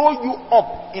grow you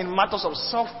up in matters of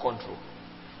self-control.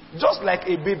 Just like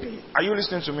a baby. Are you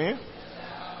listening to me?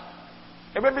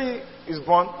 A baby is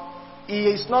born, he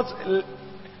is not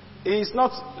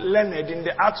learned in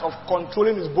the art of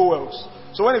controlling his bowels.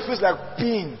 So when he feels like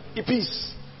peeing, he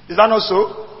pees. Is that not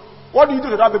so? What do you do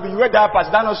to that baby? You wear diapers.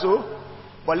 Is that not so?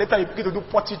 But later you begin to do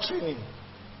potty training.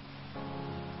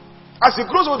 As he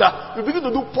grows older, you begin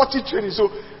to do potty training. So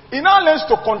he now learns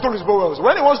to control his bowels.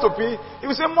 When he wants to pee, he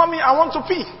will say, "Mommy, I want to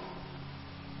pee."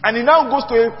 And he now goes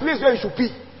to a place where he should pee.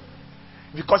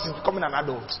 Because he's becoming an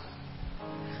adult.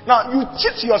 Now, you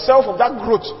cheat yourself of that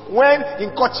growth when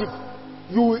in courtship,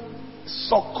 you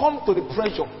succumb to the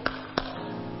pressure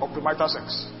of premarital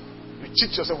sex. You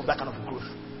cheat yourself of that kind of growth.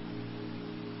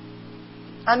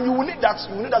 And you will need that.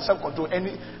 You will need that self-control. And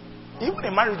even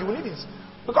in marriage, you will need it.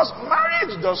 Because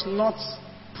marriage does not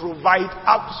provide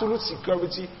absolute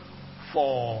security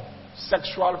for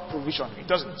sexual provision. It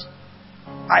doesn't.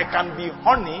 I can be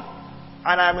horny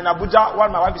and I am in Abuja while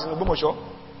my wife is in Ogbomoso.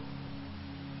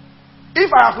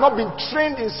 If I have not been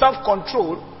trained in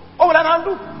self-control, what will I now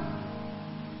do?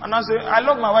 And I say, I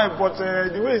love my wife, but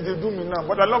the way they do me now.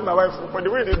 But I love my wife, but the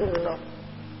way they do me now.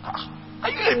 Are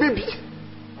you a baby?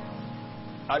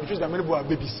 I refuse that many people are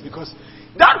babies because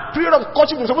that period of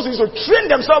courtship they're supposed to use to train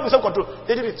themselves in self-control.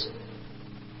 They did it.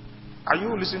 Are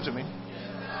you listening to me?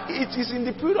 It is in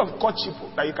the period of courtship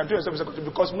that you can train yourself in self-control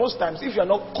because most times, if you are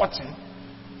not courting,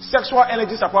 sexual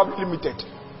energies are probably limited.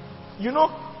 You know,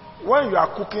 when you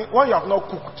are cooking, when you have not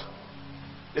cooked,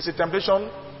 there's a temptation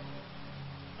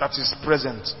that is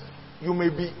present. You may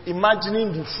be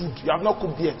imagining the food. You have not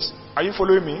cooked yet. Are you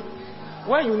following me?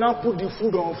 When you now put the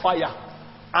food on fire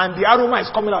and the aroma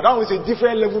is coming out, that is a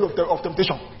different level of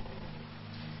temptation.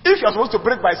 If you are supposed to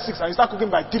break by 6 and you start cooking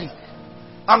by 3,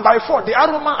 and by 4, the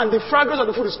aroma and the fragrance of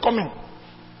the food is coming.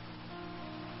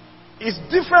 It's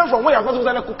different from when you have not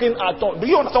started cooking at all. Do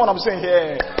you understand what I'm saying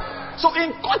here? So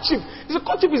in courtship,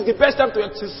 courtship is the best time to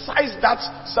exercise that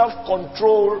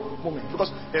self-control moment.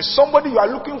 Because there's somebody you are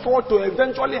looking forward to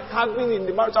eventually having in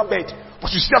the marital bed.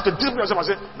 But you still have to discipline yourself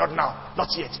and say, not now, not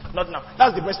yet, not now.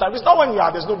 That's the best time. It's not when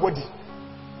there's nobody.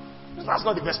 That's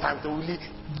not the best time to really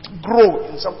grow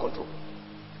in self-control.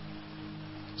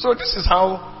 So this is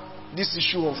how this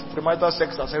issue of premarital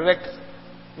sex has wrecked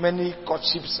many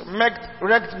courtships,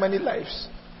 wrecked many lives.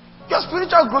 Your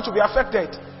spiritual growth will be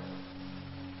affected.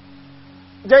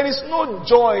 There is no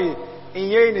joy in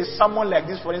hearing a sermon like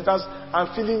this, for instance, and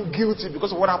feeling guilty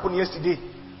because of what happened yesterday.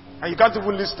 And you can't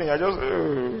even listen. You're just,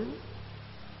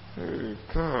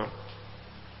 God.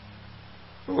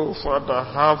 Oh, Father,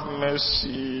 have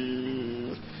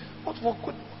mercy. What for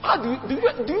good?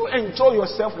 Do you enjoy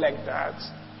yourself like that?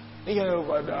 Yeah,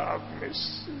 Father, have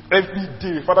mercy. Every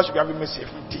day, Father should be having mercy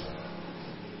every day.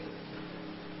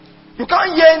 You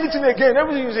can't hear anything again.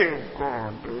 Everything you say,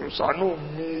 God, I know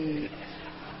me.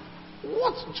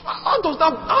 What? How does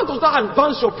that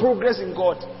advance your progress in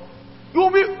God?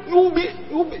 You'll be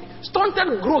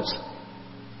stunted growth.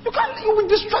 You'll be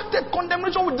distracted.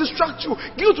 Condemnation will distract you.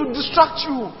 Guilt will distract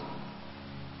you.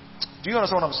 Do you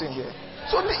understand what I'm saying here?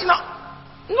 So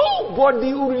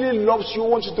nobody who really loves you,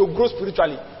 wants you to grow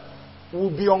spiritually, will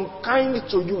be unkind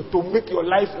to you to make your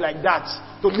life like that,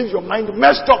 to leave your mind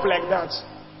messed up like that.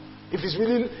 If he's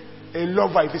really a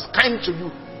lover, if he's kind to you,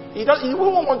 he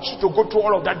won't want you to go through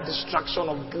all of that distraction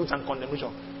of guilt and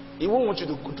condemnation. He won't want you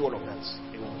to go through all of that.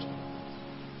 He won't.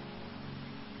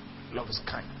 Love is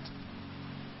kind.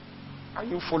 Are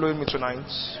you following me tonight?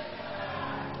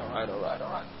 All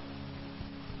right.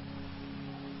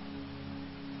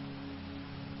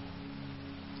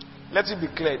 Let it be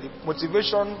clear. The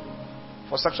motivation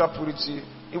for sexual purity,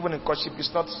 even in courtship,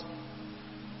 is not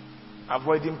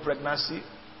avoiding pregnancy.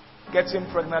 Getting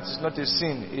pregnant is not a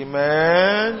sin.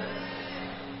 Amen.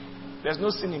 There's no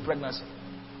sin in pregnancy.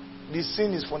 The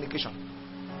sin is fornication.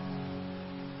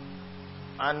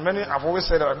 And I've always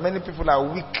said that many people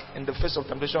are weak in the face of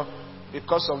temptation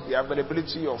because of the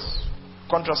availability of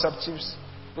contraceptives.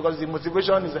 Because the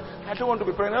motivation is, I don't want to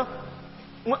be pregnant.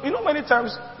 You know, many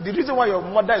times, the reason why your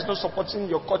mother is not supporting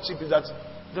your courtship is that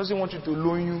she doesn't want you to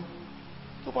loan you.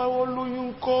 So I want loan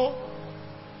you, call.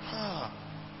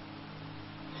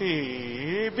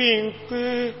 Hey, being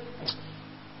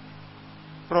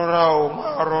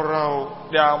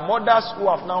Rorao. There are mothers who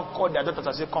have now called their daughters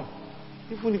and said, come,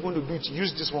 if you want to do it,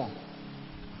 use this one.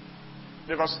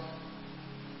 Because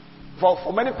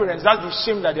for many parents, that's the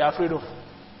shame that they are afraid of.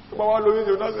 They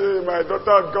will not say, my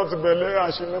daughter got belly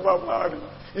and she never married.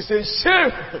 It's a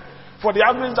shame for the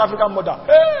average African mother.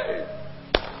 Hey!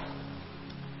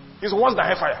 It's worse than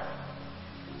hellfire.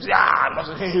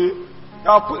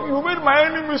 You made my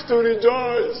enemies to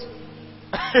rejoice.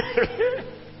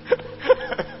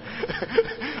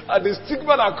 And the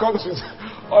stigma that comes with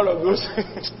all of those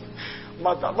things.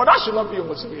 matter. But that should not be your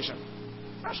motivation.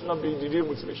 That should not be the real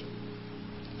motivation.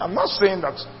 I'm not saying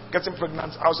that getting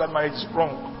pregnant outside marriage is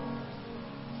wrong.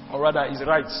 Or rather, is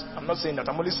right. I'm not saying that.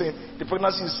 I'm only saying the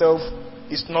pregnancy itself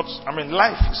is not,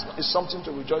 life is something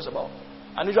to rejoice about.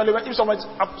 And usually, if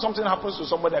something happens to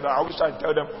somebody, I always try to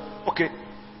tell them, okay,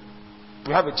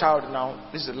 we have a child now.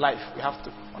 This is life. We have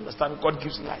to understand God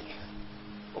gives life.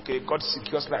 Okay, God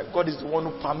secures life. God is the one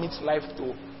who permits life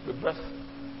to be birthed.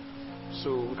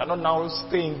 So we cannot now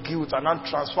stay in guilt and now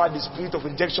transfer the spirit of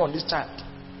rejection on this child.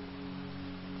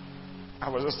 I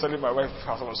was just telling my wife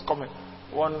as I was coming.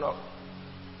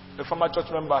 A former church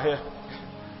member here,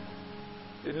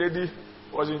 the lady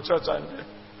was in church and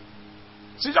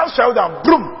she just fell down,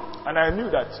 boom, and I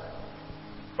knew that.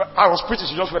 I was preaching,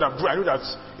 she just fell down, boom. I knew that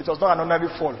it was not an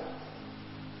ordinary fall.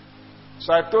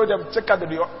 So I told them, take her to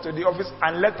the office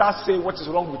and let her say what is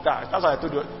wrong with her. That's what I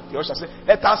told the usher. I said,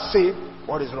 let her say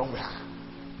what is wrong with her.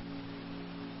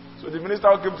 So the minister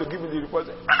came to give me the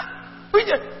report.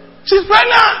 Bridget, she's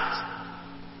pregnant.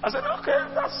 I said, okay,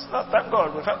 thank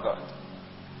God, thank God.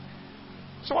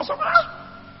 She was surprised.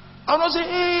 I'm not saying,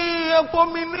 hey,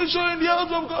 abomination in the house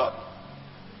of God.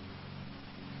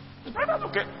 She's pregnant,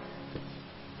 okay.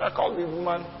 I called the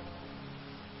woman,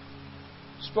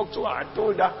 spoke to her, I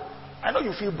told her, I know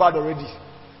you feel bad already.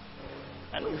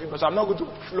 I know you feel bad, so I'm not going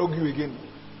to flog you again.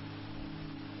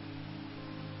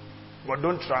 But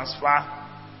don't transfer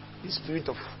the spirit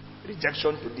of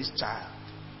rejection to this child.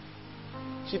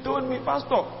 She told me,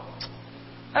 Pastor,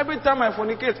 every time I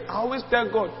fornicate, I always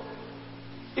tell God,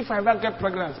 if I ever get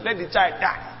pregnant, let the child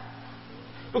die.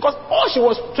 Because all she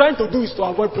was trying to do is to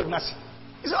avoid pregnancy.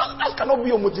 He said, that cannot be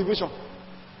your motivation.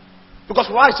 Because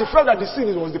why? She felt that the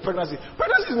sin was the pregnancy.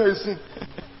 Pregnancy is not a sin.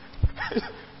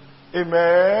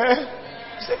 Amen.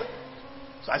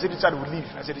 So I said, the child will live.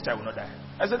 I said, the child will not die.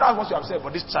 I said, that's what you have said,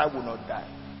 but this child will not die.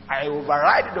 I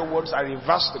override the words, I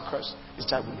reverse the curse. This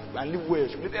child will live and live well.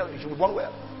 She will live well. She will be born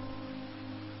well.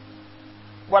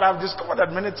 But I've discovered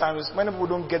that many times, many people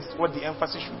don't get what the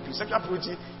emphasis should be. Sexual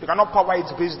purity, you cannot power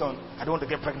it based on, I don't want to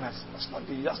get pregnant. That's not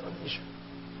the issue.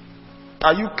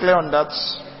 Are you clear on that?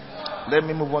 Let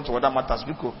me move on to other matters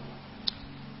because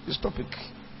this topic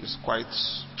is quite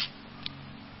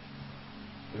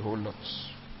a whole lot.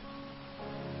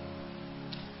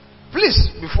 Please,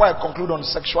 before I conclude on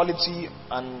sexuality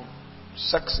and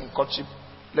sex in courtship,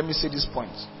 let me say this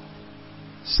point.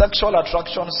 Sexual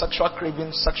attraction, sexual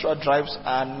cravings, sexual drives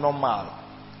are normal.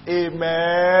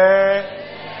 Amen.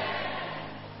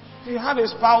 If you have a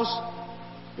spouse,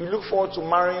 you look forward to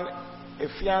marrying a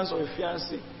fiancé or a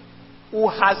fiancée who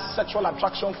has sexual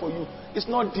attraction for you. It's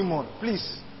not demon,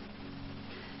 please.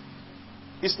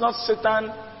 It's not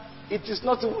Satan. It is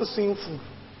not even sinful.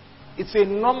 It's a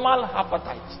normal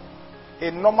appetite,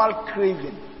 a normal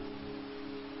craving.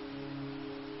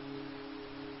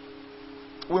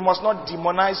 We must not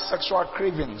demonize sexual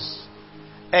cravings,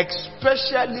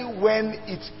 especially when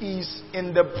it is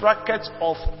in the bracket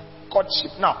of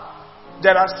courtship. Now,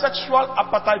 there are sexual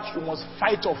appetites you must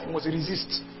fight off, you must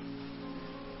resist.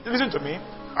 Listen to me.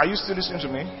 Are you still listening to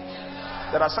me?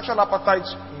 There are sexual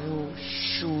appetites you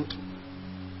should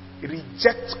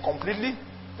reject completely.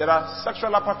 There are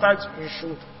sexual appetites you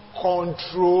should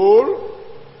control.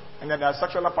 And then there are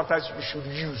sexual appetites you should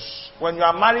use. When you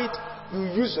are married,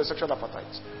 you use your sexual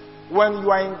appetite. When you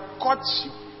are in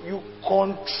courtship, you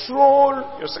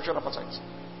control your sexual appetite.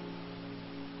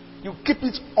 You keep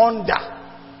it under.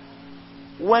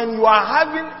 When you are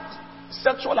having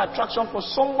sexual attraction for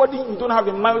somebody you don't have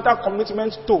a marital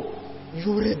commitment to,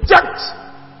 you reject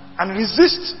and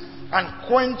resist and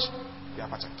quench the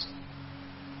appetite.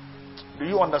 Do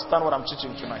you understand what I'm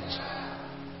teaching tonight?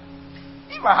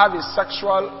 If I have a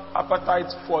sexual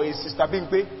appetite for a sister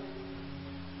Bimpe,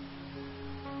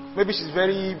 maybe she's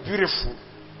very beautiful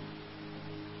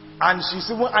and she's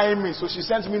even eyeing me, so she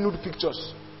sends me nude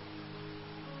pictures.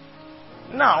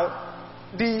 Now,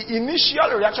 the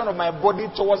initial reaction of my body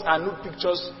towards her nude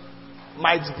pictures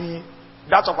might be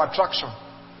that of attraction.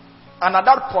 And at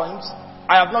that point,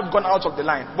 I have not gone out of the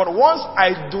line. But once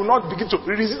I do not begin to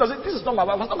resist, I say, this is not my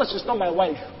wife. As long as she's not my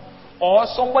wife, or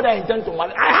somebody I intend to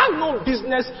marry, I have no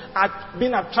business at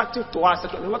being attractive to her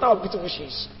sexually, no matter how beautiful she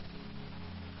is.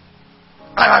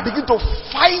 And I begin to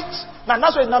fight. Now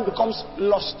that's why it now becomes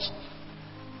lust.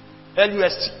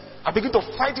 Lust. I begin to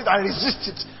fight it and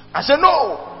resist it. I say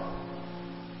no.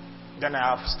 Then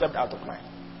I have stepped out of line.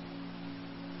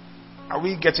 Are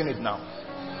we getting it now?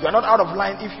 You are not out of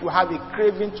line if you have a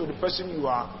craving to the person you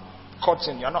are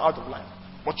courting. You are not out of line.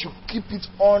 But you keep it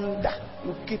under.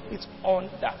 You keep it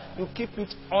under. You keep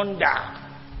it under.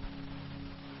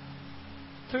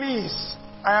 Please,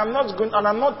 I'm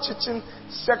not teaching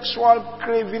sexual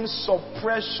craving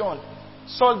suppression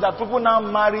so that people now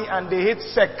marry and they hate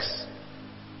sex.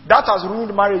 That has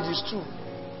ruined marriages too.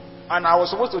 And I was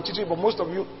supposed to teach it, but most of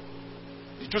you,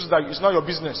 the truth is that it's not your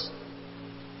business.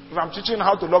 If I'm teaching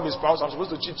how to love a spouse, I'm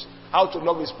supposed to teach how to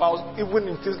love a spouse, even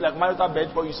in things like marital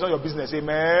bed, but it's not your business.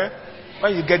 Amen.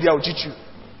 When you get there, I'll teach you.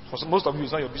 For most of you,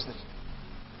 it's not your business.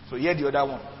 So hear the other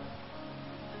one.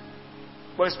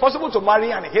 But it's possible to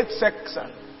marry and hate sex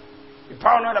and be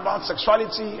paranoid about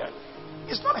sexuality.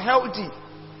 It's not healthy.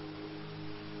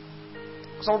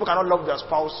 Some people cannot love their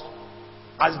spouse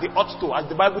as they ought to, as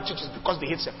the Bible teaches, because they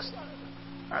hate sex.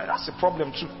 That's a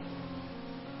problem too.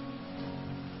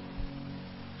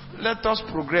 Let us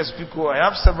progress, people. I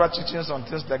have several teachings on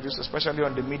things like this, especially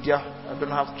on the media. I don't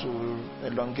have to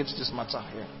elongate this matter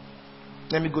here.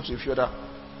 Let me go to a few other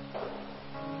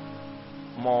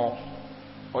more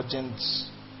urgent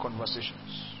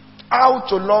conversations. How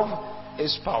to love a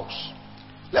spouse.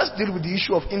 Let's deal with the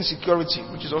issue of insecurity,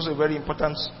 which is also a very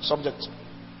important subject.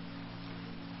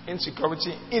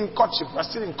 Insecurity in courtship. We're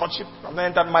still in courtship. I've not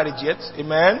entered marriage yet.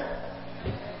 Amen.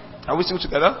 Are we still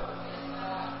together?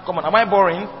 Come on, am I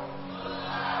boring?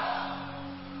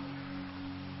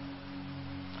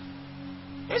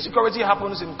 Insecurity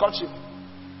happens in courtship,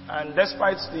 and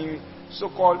despite the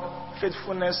so-called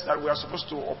faithfulness that we are supposed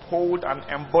to uphold and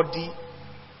embody,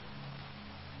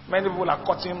 many people are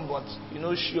courting, but you're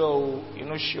not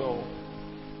sure.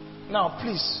 Now,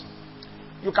 please,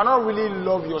 you cannot really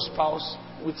love your spouse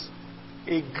with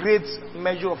a great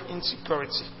measure of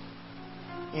insecurity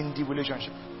in the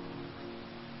relationship.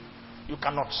 You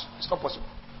cannot. It's not possible.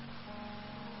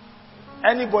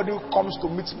 Anybody who comes to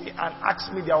meet me and asks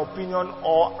me their opinion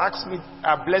or asks me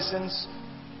blessings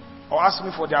or asks me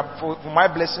for my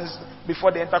blessings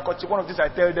before they enter courtship, one of the things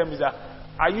I tell them is that,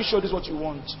 are you sure this is what you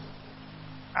want?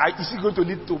 Is it going to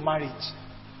lead to marriage?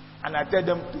 And I tell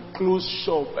them to close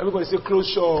shop. Everybody say close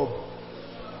shop.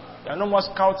 There are no more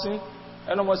scouting.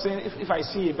 There are no more saying if I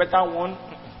see a better one.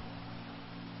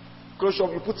 Close shop,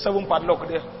 you put 7 padlock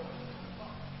there.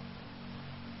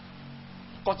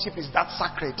 Courtship is that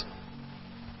sacred.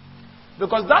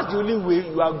 Because that's the only way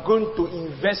you are going to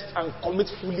invest and commit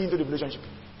fully into the relationship.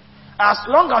 As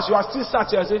long as you are still sat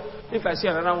here and say, if I see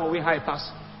another one, we high pass.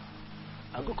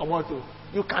 I'll go come out to.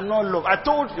 You cannot love. I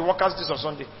told the workers this on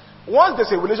Sunday. Once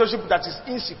there's a relationship that is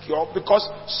insecure because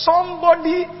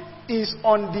somebody is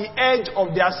on the edge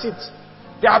of their seat,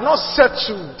 they have not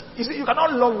settled. You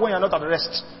cannot love when you're not at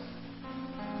rest.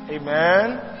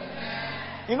 Amen.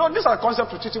 You know, these are concepts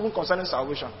to teach even concerning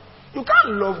salvation. You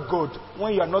can't love God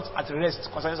when you are not at rest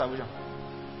concerning salvation.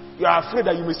 You are afraid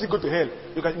that you may still go to hell.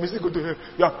 You may still go to hell.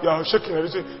 You are shaking and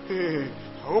you say, hey,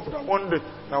 I hope that one day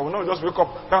I will not just wake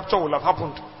up, rapture will have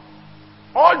happened.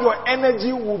 All your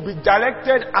energy will be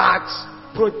directed at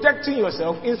protecting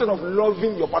yourself instead of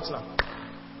loving your partner.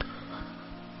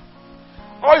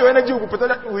 All your energy will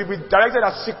be directed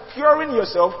at securing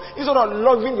yourself instead of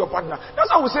loving your partner. That's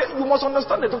how we say you must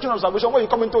understand the doctrine of salvation when you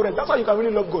come into it. That's how you can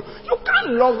really love God. You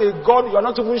can't love a God you are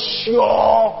not even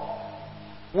sure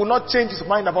will not change his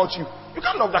mind about you. You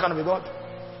can't love that kind of a God.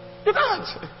 You can't.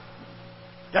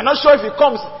 You're not sure if he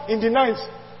comes in the night.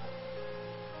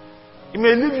 He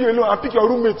may leave you alone and pick your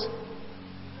roommate.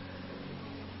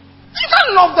 You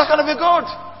can't love that kind of a God.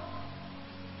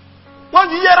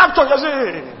 When you hear rapture, you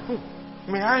say,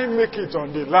 may I make it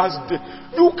on the last day?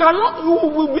 You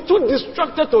will be too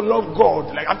distracted to love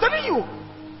God. Like I'm telling you.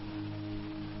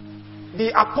 The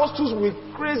apostles were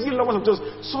crazy lovers of Jesus,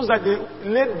 so that they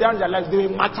laid down their lives. They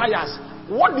were martyrs.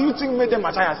 What do you think made them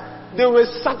martyrs? They were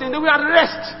certain, they were at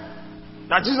rest.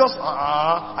 Now Jesus,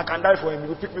 I can die for him. He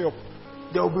will pick me up.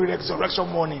 There will be resurrection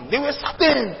morning. They were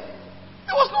certain.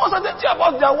 There was no uncertainty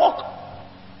about their work.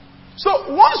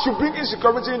 So once you bring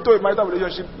insecurity into a marital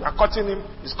relationship, you are cutting him,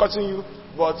 he's cutting you,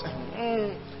 but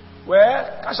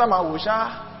Kashama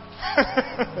Wusha,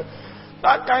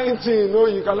 that kind of thing, no,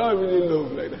 you cannot really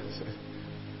love like that.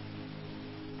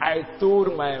 I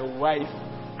told my wife,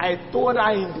 I told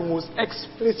her in the most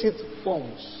explicit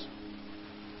forms.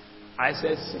 I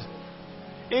said, see,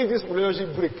 if this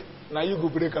relationship break, now you go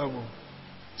break her.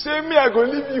 Say me, I go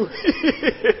leave you.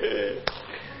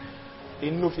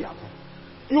 Enough happen.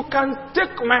 You can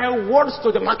take my words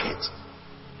to the market.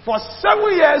 For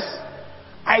 7 years,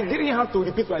 I didn't have to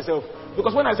repeat myself.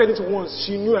 Because when I said it once,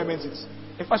 she knew I meant it.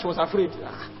 In fact, she was afraid.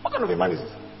 What kind of a man is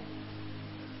this?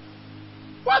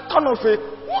 What kind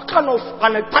of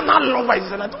an eternal lover is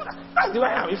this? And I told her, that's the way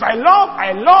I am. If I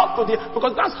love to the,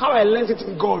 because that's how I learned it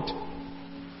in God.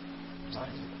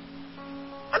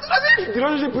 I think if the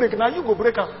relationship break, now you go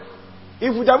break her.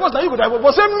 If we divorce, now you go divorce.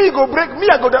 But say me go break, me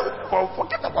I go divorce.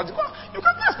 Forget about it. You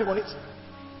can ask him on it.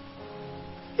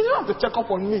 You don't have to check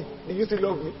up on me. Do you still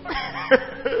love me?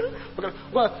 Okay.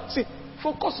 Well, see,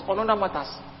 focus on other matters.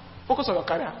 Focus on your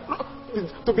career.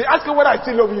 To be asking whether I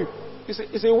still love you,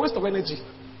 it's a waste of energy.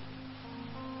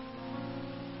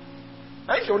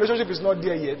 Now, if your relationship is not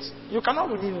there yet, you cannot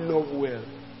really love well.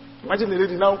 Imagine a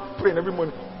lady now praying every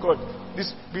morning, God,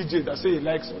 this BJ that say he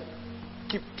likes me,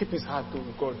 keep his heart to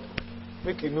God.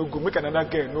 Make it no good. Make another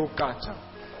girl no catch her.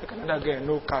 Make another girl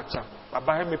no catch her.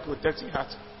 Baba, help me protect his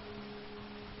heart.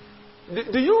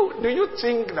 Do you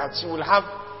think that she will have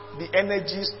the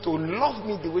energies to love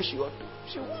me the way she ought to?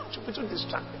 She won't. She'll be too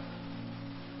distracted.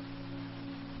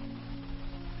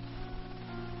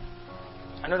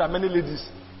 I know that many ladies,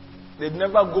 they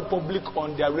never go public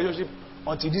on their relationship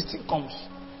until this thing comes.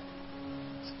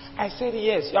 I said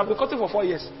yes. You have been cutting for 4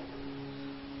 years.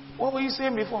 What were you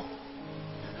saying before?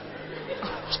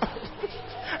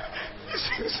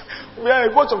 We are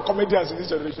a bunch of comedians in this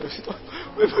generation.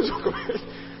 We are a bunch of comedians.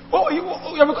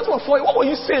 You have been cutting for 4 years. What were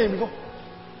you saying before?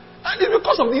 And it's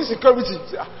because of the insecurity.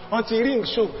 Until ring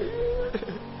show.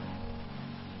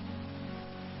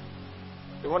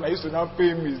 The one that used to now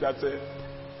pay me is that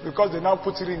because they now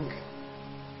put ring,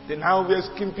 they now wear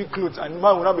skimpy clothes, and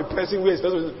man will not be pressing waist.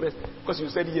 That's what you press because you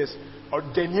said yes. Or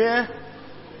denier.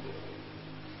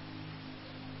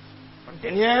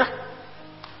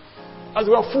 As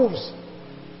we are fools.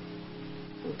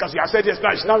 Because you have said yes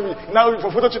now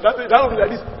for photo shoot, that will be like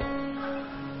this.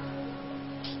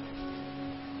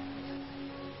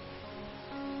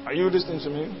 Are you listening to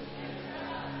me?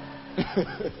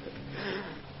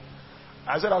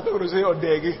 I said I'm not going to say Ode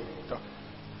again.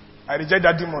 I reject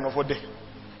that demon of Ode.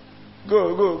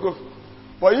 Go.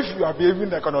 But if you are behaving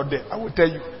like an Ode, I will tell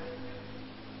you.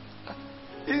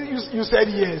 You said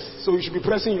yes, so you should be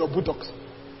pressing your buttocks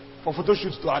for photo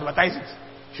shoots to advertise it.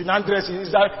 You should not dress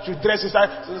inside. You should dress inside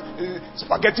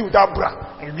spaghetti without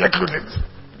bra and wear clothes.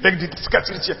 Like the skirt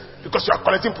here because you are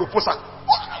collecting proposal.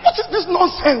 What is this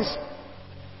nonsense?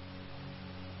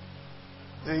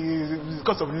 It's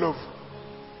because of love.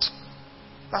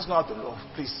 That's not how to love,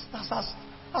 please. That's not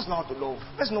how to love.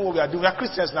 Let's know what we are doing. We are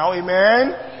Christians now,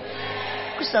 amen?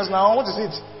 Christians now, what is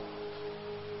it?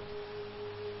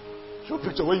 Show a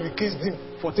picture when you kissed him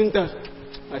 14 times.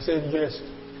 I said yes.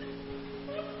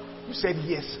 You said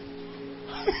yes.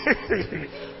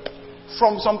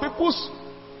 From some people's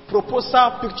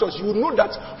proposal pictures, you know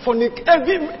that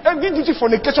every duty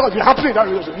fornication will be happening in that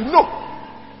relationship. You know.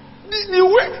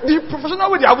 The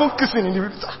professional way they are going kissing in the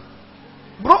relationship.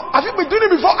 Bro, have you been doing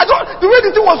it before? The way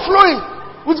the thing was flowing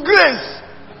with grace.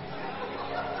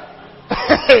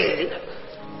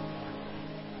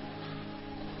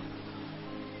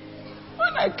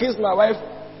 When I kissed my wife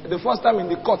the first time in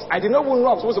the court, I did not even know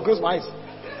I was supposed to close my eyes.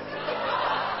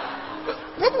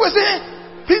 People were saying,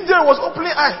 his there was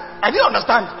opening eye. I didn't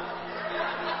understand.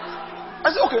 I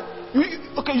said, okay,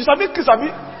 you sabi kiss, Abi?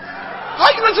 How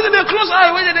you not saying they close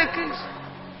eye when they kiss?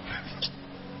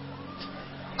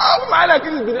 How am I like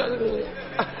this?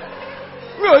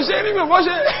 Me o ṣe mi mo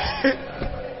ṣe.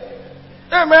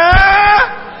 Amen.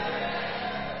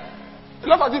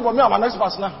 Laugh at it for me, I'm an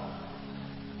expert now.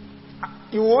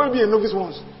 You will only be a novice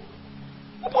once.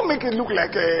 People make it look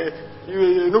like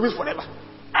you're a novice forever.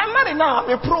 I'm married now. I'm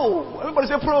a pro. Everybody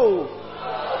say pro.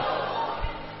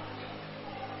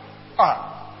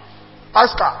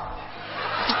 Ask her.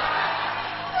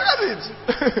 Look at it.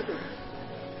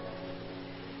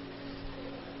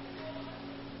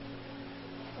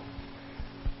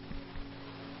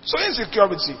 So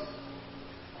insecurity.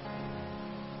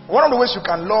 One of the ways you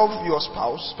can love your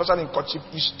spouse, especially in courtship,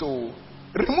 is to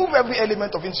remove every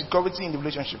element of insecurity in the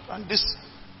relationship. And this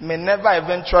may never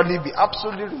eventually be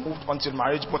absolutely removed until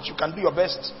marriage, but you can do your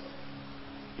best.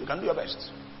 You can do your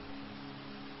best.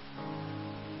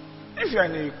 If you're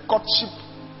in a courtship,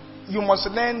 you must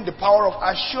learn the power of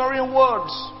assuring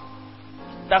words.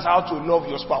 That's how to love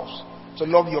your spouse, to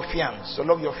love your fiancé, to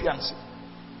love your fiancée.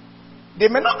 They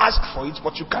may not ask for it,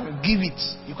 but you can give it.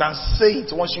 You can say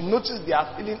it. Once you notice they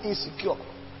are feeling insecure,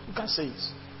 you can say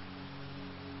it.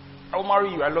 I will marry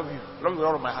you. I love you. I love you with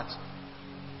all of my heart.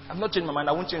 I've not changed my mind.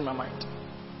 I won't change my mind.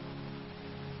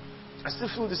 I still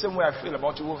feel the same way I feel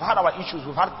about you. We've had our issues.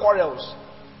 We've had quarrels.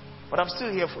 But I'm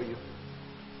still here for you.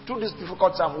 Through this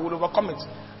difficult time, we will overcome it.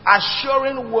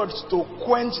 Assuring words to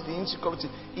quench the insecurity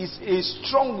is a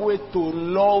strong way to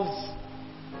love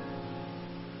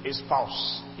a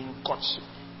spouse in courtship.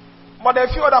 But there are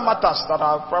a few other matters that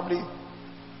are probably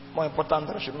more important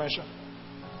that I should mention.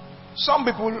 Some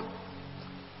people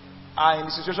are in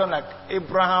a situation like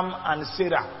Abraham and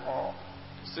Sarah, or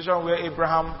a situation where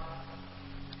Abraham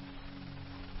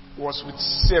was with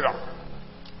Sarah.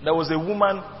 There was a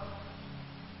woman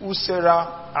who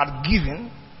Sarah had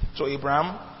given to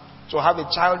Abraham to have a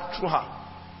child through her.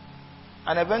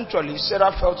 And eventually,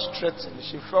 Sarah felt threatened.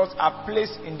 She felt her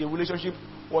place in the relationship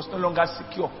was no longer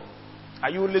secure. Are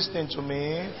you listening to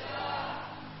me?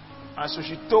 And so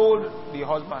she told the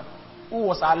husband, who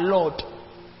was her Lord,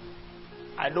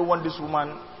 I don't want this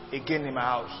woman again in my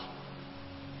house.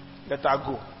 Let her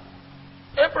go.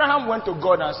 Abraham went to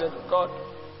God and said, God,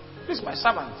 this is my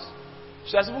servant.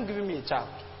 She has even given me a child.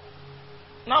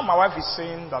 Now my wife is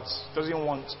saying that she doesn't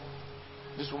want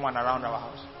this woman around our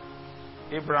house.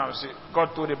 Abraham said,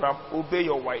 God told Abraham, obey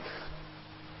your wife.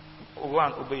 Go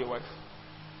and obey your wife.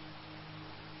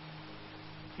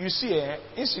 You see,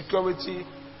 insecurity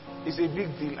is a big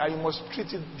deal and you must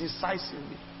treat it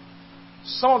decisively.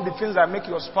 Some of the things that make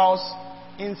your spouse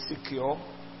insecure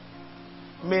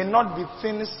may not be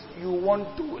things you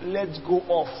want to let go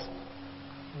of.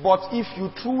 But if you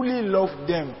truly love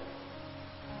them,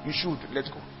 you should let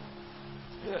go.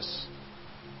 Yes.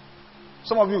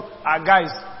 Some of you are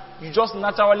guys, you just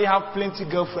naturally have plenty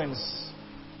girlfriends.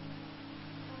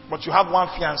 But you have one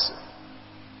fiancé.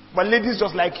 But ladies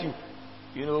just like you.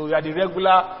 You know, you are the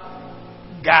regular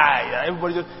guy.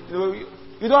 Everybody just,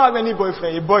 you don't have any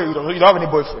boyfriend. A boy, you don't have any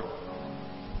boyfriend.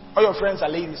 All your friends are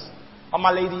ladies. All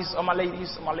my ladies, all my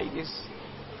ladies, all my ladies.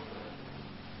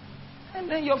 And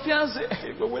then your fiancé,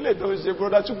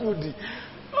 brother Chukudi,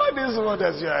 all these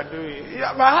wonders you are doing.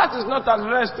 Yeah, my heart is not at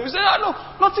rest. You say, no,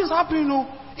 nothing's happening. No.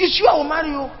 It's you I will marry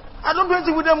you. I don't do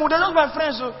anything with them. They're just my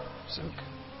friends. So.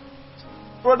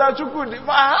 Brother Chukudi,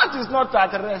 my heart is not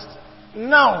at rest.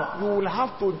 Now, you will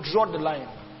have to draw the line.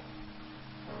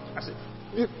 I said,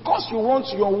 because you want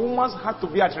your woman's heart to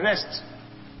be at rest,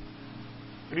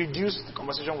 reduce the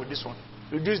conversation with this one.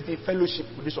 Reduce the fellowship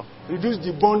with this one. Reduce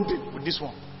the bonding with this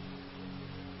one.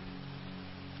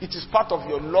 It is part of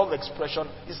your love expression.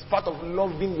 It's part of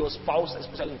loving your spouse,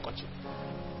 especially in courtship.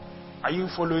 Are you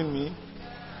following me?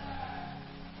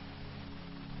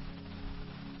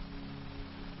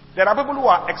 There are people who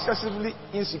are excessively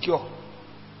insecure.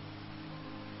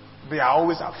 They are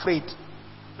always afraid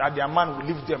that their man will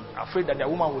leave them, afraid that their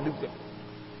woman will leave them.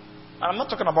 And I'm not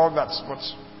talking about that, but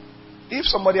if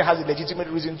somebody has a legitimate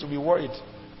reason to be worried,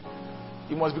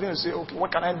 you must begin to say, okay,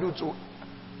 what can I do to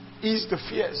ease the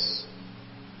fears,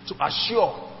 to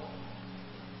assure?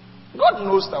 God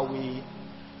knows that we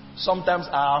sometimes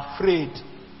are afraid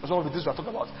of some of the things we are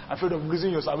talking about, afraid of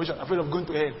losing your salvation, afraid of going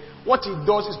to hell. What He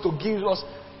does is to give us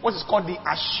what is called the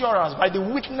assurance by the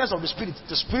witness of the Spirit.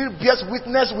 The Spirit bears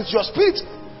witness with your spirit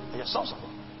and your sons of God.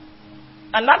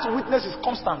 And that witness is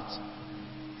constant.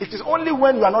 It is only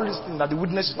when you are not listening that the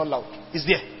witness is not loud. It's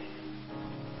there.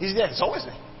 It's there. It's always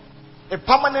there. A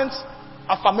permanent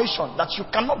affirmation that you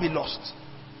cannot be lost.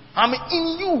 I'm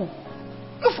in you.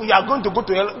 If we are going to go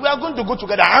to hell, we are going to go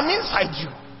together. I'm inside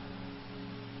you.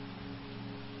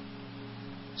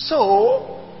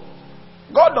 So,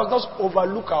 God does not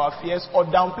overlook our fears or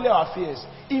downplay our fears.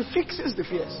 He fixes the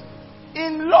fears.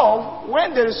 In love,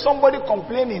 when there is somebody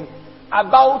complaining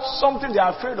about something they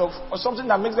are afraid of or something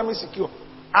that makes them insecure,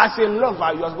 as a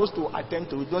lover, you are supposed to attend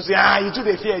to it. Don't say, you too,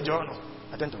 they fear, John. No.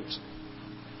 Attend to it.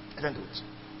 Attend to it.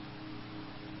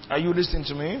 Are you listening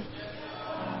to me?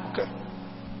 Okay.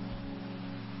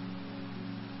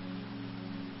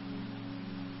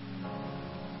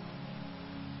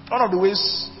 One of the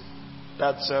ways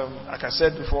that, like I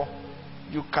said before,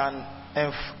 you can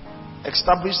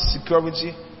establish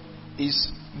security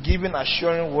is giving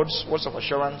assuring words of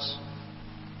assurance.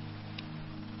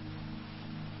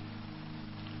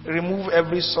 Remove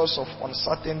every source of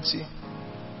uncertainty.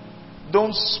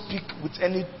 Don't speak with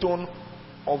any tone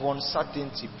of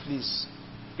uncertainty, please.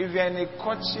 If you're in a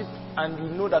courtship and you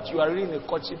know that you are really in a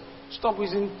courtship, stop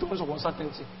using tones of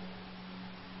uncertainty.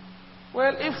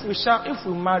 Well, if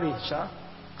we marry,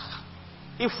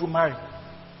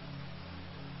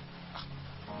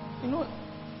 you know,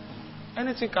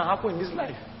 anything can happen in this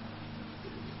life.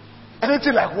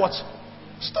 Anything like what?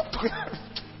 Stop talking like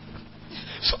that.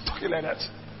 Stop talking like that.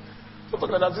 Stop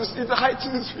talking like that. It's a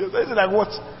heightened fear. Anything like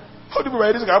what? How do you mean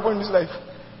anything can happen in this life?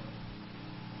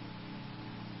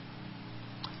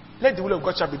 Let the will of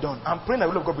God shall be done. I'm praying that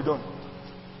the will of God be done.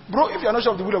 Bro, if you're not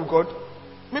sure of the will of God,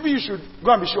 maybe you should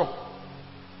go and be sure.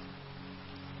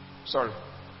 Sorry.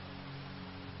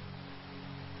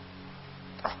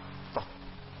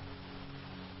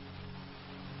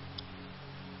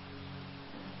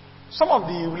 Some of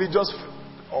the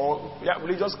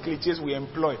religious cliches we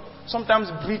employ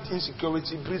sometimes breed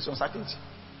insecurity, breeds uncertainty.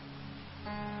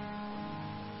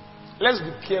 Let's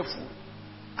be careful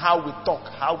how we talk,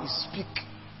 how we speak.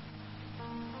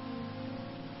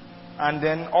 And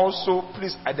then also,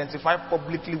 please identify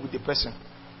publicly with the person.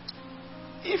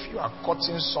 If you are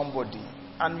courting somebody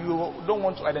and you don't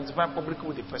want to identify publicly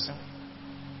with the person,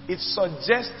 it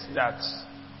suggests that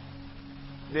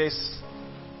there's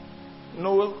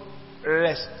no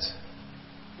rest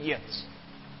yet.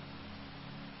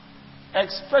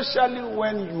 Especially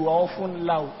when you are often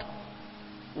loud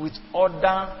with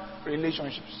other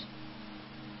relationships.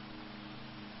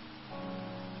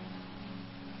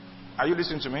 Are you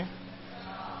listening to me?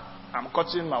 I'm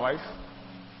courting my wife.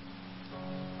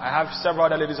 I have several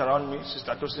other ladies around me.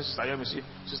 Sister Tosin, Sister Yemisi,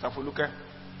 Sister Fuluke.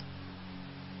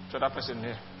 To that person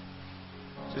here.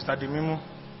 Sister Dimimu.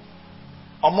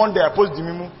 On Monday I post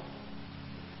Dimimu.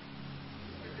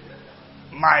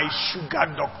 My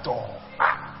sugar doctor.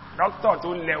 Doctor to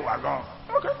Lewagon.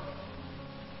 Okay.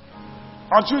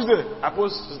 On Tuesday, I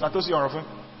post Sister Tosin on Rafin.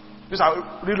 These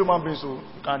are real human beings, so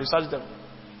you can research them.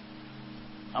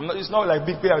 It's not like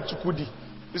Big Pay or Chukudi.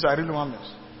 These are real human beings.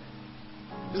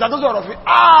 Sister Tosin on Rafin.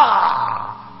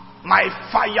 My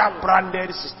fire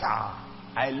branded sister.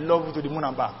 I love you to the moon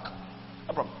and back.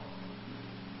 No problem.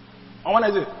 On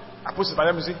Wednesday, I post Sister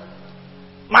Yemisi.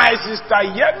 My sister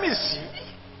Yemisi.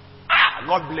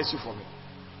 God bless you for me.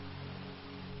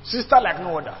 Sister like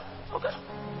no other. Okay.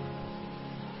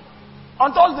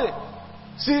 On Thursday,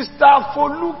 Sister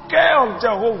Foluke of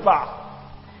Jehovah.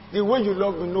 The way you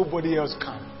love me, nobody else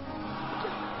can.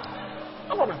 Okay.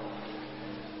 No problem.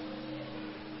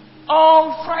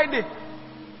 On Friday,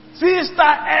 Sister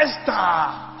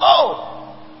Esther.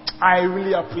 Oh, I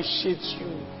really appreciate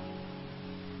you.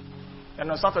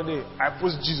 And on Saturday, I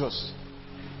post Jesus.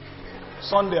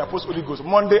 Sunday, I post Holy Ghost.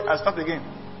 Monday, I start again.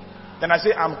 Then I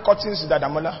say, I'm cutting Sister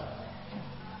Damola.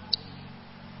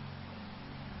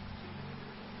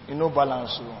 You know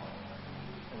balance.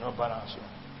 You know balance.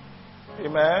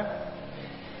 Amen?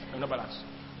 You know balance.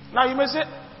 Now you may say,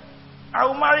 I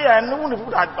will marry her. I know the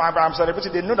people that I'm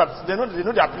celebrating, they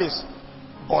know their place.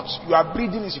 But you are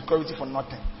breeding insecurity for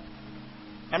nothing.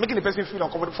 You're making the person feel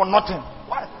uncomfortable for nothing.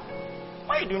 Why?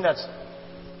 Why are you doing that?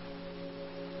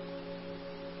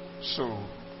 So,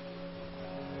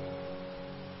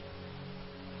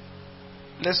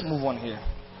 let's move on here.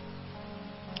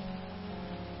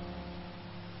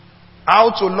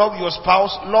 How to love your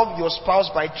spouse. Love your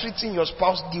spouse by treating your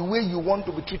spouse the way you want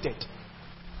to be treated.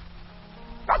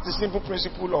 That's the simple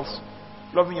principle of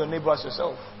loving your neighbor as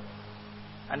yourself.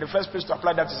 And the first place to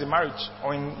apply that is in marriage,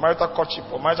 or in marital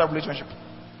courtship, or marital relationship.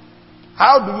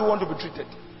 How do you want to be treated?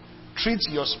 Treat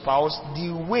your spouse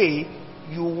the way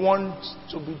you want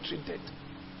to be treated.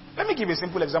 Let me give a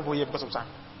simple example here because of time.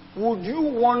 Would you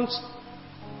want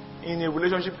in a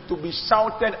relationship to be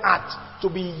shouted at, to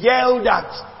be yelled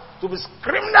at, to be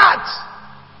screamed at?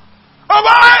 Oh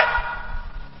boy!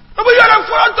 Oh boy, you're on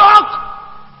phone talk!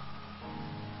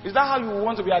 Is that how you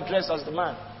want to be addressed as the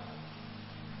man?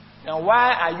 And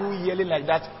why are you yelling like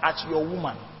that at your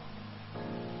woman?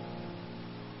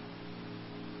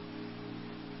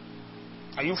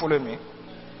 Are you following me?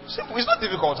 Simple. It's not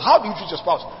difficult. How do you treat your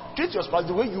spouse? Treat your spouse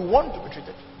the way you want to be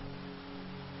treated.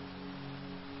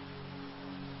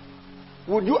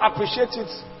 Would you appreciate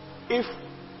it if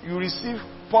you receive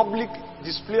public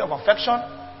display of affection?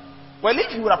 Well,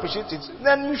 if you would appreciate it,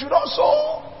 then you should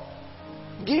also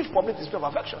give public display of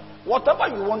affection. Whatever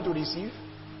you want to receive,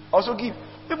 also give.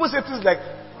 People say things like,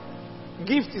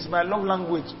 gift is my love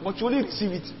language, but you only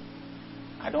receive it.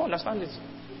 I don't understand it.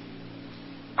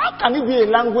 How can it be a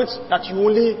language that you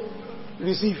only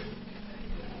receive?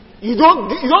 You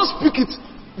don't speak it,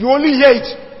 you only hear it.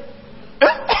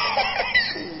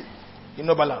 You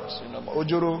know balance. You know,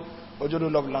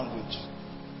 Ojoro love language.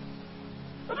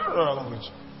 Ojoro love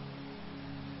language.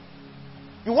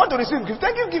 You want to receive gift,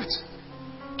 then give gift.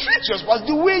 Treat your spouse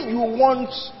the way you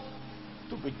want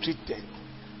to be treated.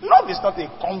 Love is not a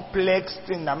complex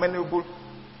thing, amenable.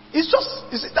 It's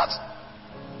just, that's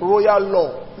royal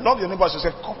law. Love your neighbor as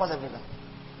yourself covers everything.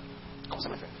 Covers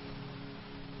everything.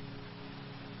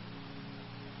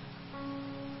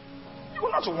 You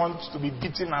will not want to be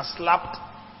beaten and slapped.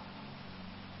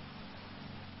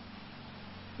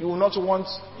 You will not want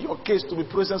your case to be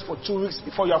processed for 2 weeks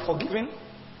before you are forgiven.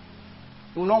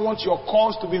 You will not want your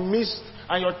calls to be missed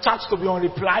and your chats to be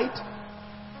unreplied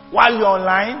while you're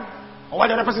online or while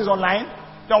the other person is online.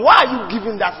 Then why are you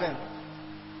giving that thing?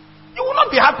 You will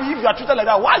not be happy if you are treated like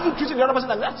that. Why are you treating the other person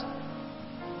like that?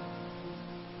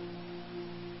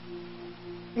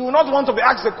 You will not want to be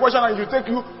asked a question and it will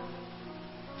take you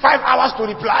 5 hours to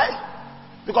reply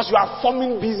because you are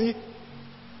forming busy.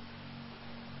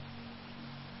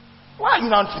 Why are you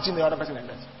now treating the other person like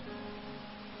that?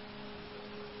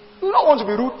 You don't want to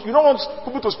be rude. You don't want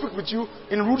people to speak with you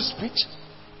in rude speech.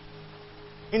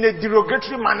 in a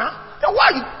derogatory manner, then why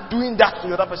are you doing that to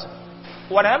the other person?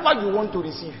 Whatever you want to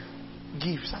receive,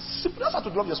 give. That's simple. That's how to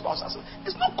love your spouse.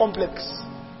 It's not complex.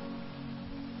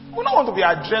 We don't want to be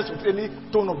addressed with any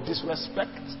tone of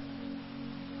disrespect.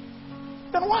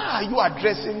 Then why are you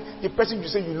addressing the person you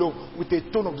say you love with a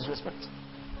tone of disrespect?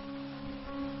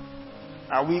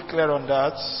 Are we clear on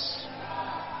that?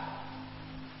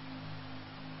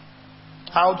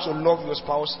 How to love your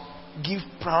spouse? Give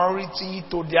priority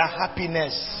to their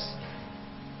happiness.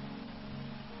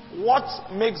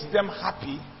 What makes them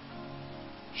happy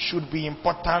should be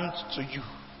important to you.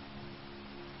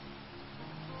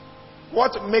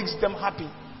 What makes them happy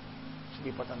should be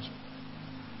important to you.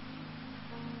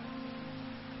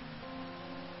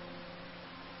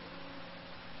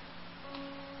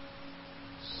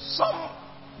 Some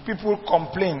people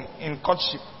complain in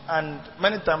courtship, and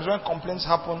many times when complaints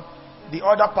happen, the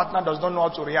other partner does not know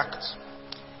how to react.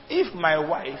 If my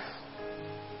wife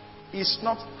is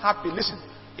not happy, listen,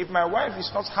 if my wife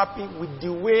is not happy with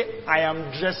the way I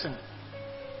am dressing,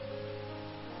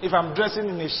 if I'm dressing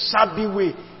in a shabby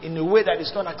way, in a way that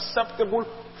is not acceptable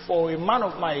for a man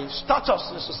of my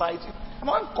status in society, I'm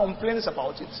not complaining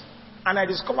about it. And I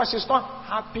discover she's not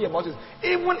happy about it.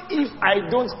 Even if I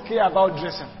don't care about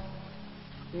dressing,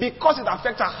 because it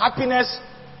affects her happiness,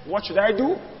 what should I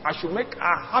do? I should make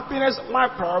her happiness my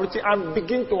priority and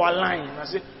begin to align. I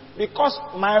say, because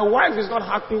my wife is not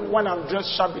happy when I'm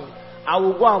dressed shabbily, I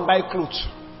will go and buy clothes.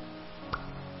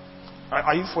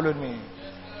 Are you following me?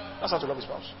 That's how to love his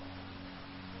spouse.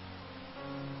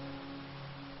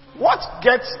 What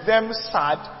gets them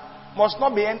sad must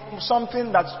not be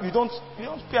something that you don't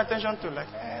pay attention to. Like,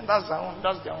 that's their one,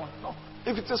 that's their one. No.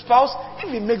 If it's a spouse,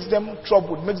 if it makes them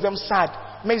troubled, makes them sad,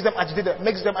 makes them agitated,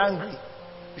 makes them angry,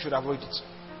 you should avoid it.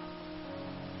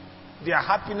 Their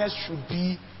happiness should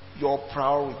be your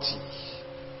priority.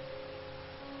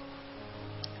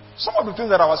 Some of the things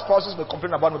that our spouses may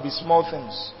complain about may be small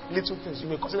things, little things. You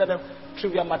may consider them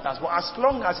trivial matters. But as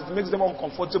long as it makes them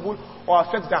uncomfortable or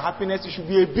affects their happiness, it should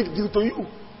be a big deal to you.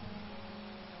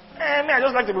 I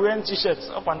just like to be wearing t-shirts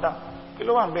up and down.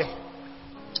 Below and there.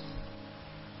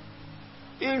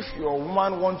 If your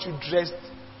woman wants you dressed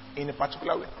in a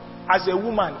particular way, as a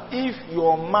woman, if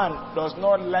your man does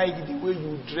not like the way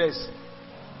you dress,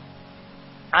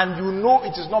 and you know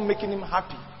it is not making him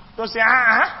happy, don't say,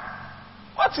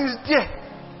 what is there?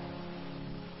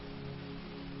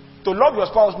 To love your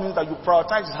spouse means that you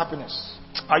prioritize his happiness.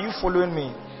 Are you following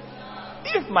me?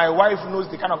 If my wife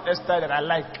knows the kind of hairstyle that I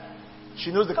like,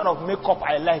 she knows the kind of makeup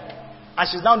I like, and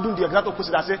she's now doing the exact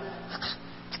opposite, I say,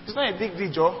 it's not a big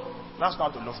deal, Joe. That's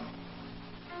not to love me.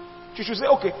 She should say,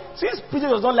 okay, since Peter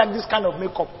does not like this kind of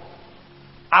makeup,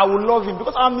 I will love him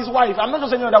because I'm his wife. I'm not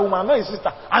just any other woman. I'm not his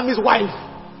sister. I'm his wife.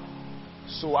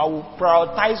 So I will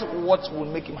prioritize what will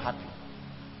make him happy.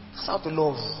 That's how to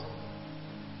love.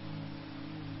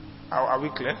 Are we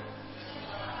clear?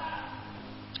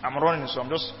 I'm running, so I'm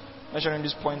just mentioning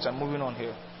these points and moving on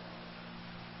here.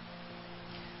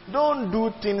 Don't do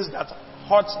things that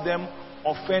hurt them,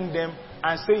 offend them,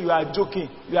 and say you are joking,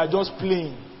 you are just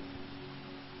playing.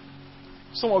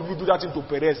 Some of you do that to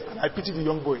Perez, and I pity the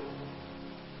young boy.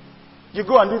 You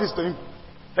go and do this to him,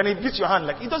 then he beats your hand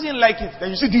like he doesn't like it.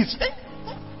 Then you see this.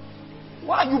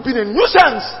 Why are you being a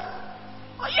nuisance?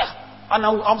 Yeah. And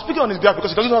I'm speaking on his behalf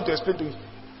because he doesn't know how to explain to you.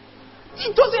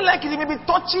 He doesn't like it. He may be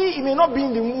touchy. He may not be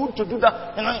in the mood to do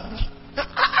that. Auntie,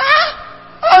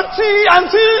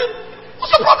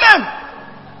 what's the problem?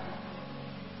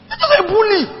 He's just a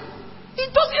bully. He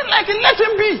doesn't like it. Let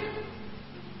him be.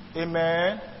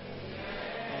 Amen.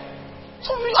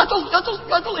 Some of you are just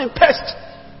a pest.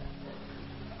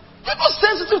 You're not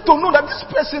sensitive to know that this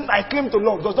person I claim to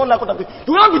love does not like what I'm doing.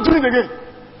 You will not be doing it again.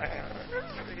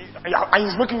 And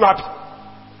he's making you happy.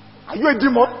 Are you a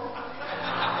demon?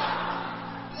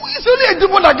 It's only a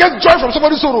demon that gets joy from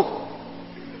somebody's sorrow.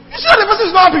 You see how the person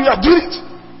is not happy, you are doing it.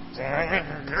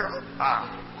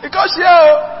 Because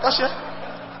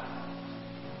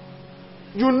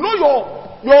you know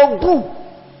your boo.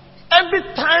 Every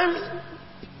time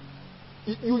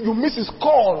you miss his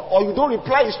call or you don't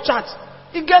reply his chat,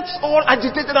 he gets all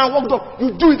agitated and worked up.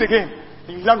 You do it again.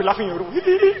 And you now be laughing in your room.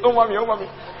 Oh mommy.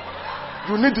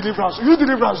 You need deliverance. You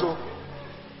deliverance. Oh.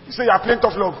 You say you are playing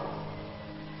tough love.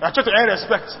 You are trying to earn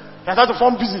respect. You are trying to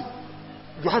form busy.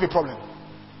 You have a problem.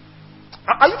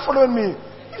 Are you following me?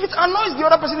 If it annoys the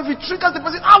other person, if it triggers the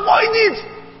person, avoid it.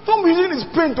 Don't be using his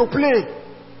pain to play.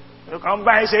 You come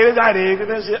by and say,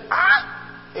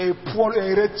 a poor, a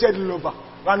wretched lover,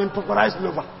 an impoverished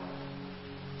lover.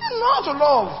 You know how to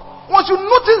love. Once you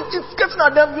notice it's getting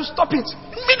at them, you stop it.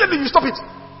 Immediately you stop it.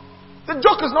 The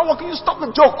joke is not working, you stop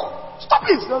the joke. Stop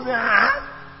it. Don't say,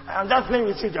 I'm just playing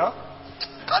with you, girl.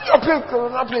 Can you play?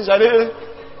 Not playing,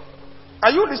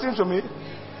 are you listening to me?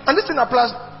 And this thing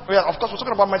applies. Well, of course, we're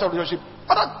talking about marital relationship.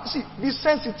 But see, be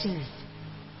sensitive.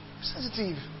 Be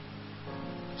sensitive.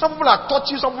 Some people are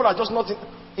touchy, some people are just not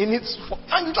in it.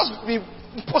 And you just be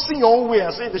posting your own way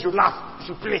and saying they should laugh, they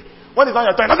should play. When it's not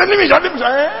your time, don't leave me.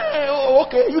 Hey,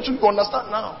 okay, you two understand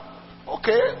now.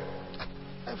 Okay.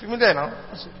 Feel me there now.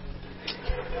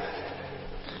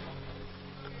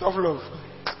 Tough love.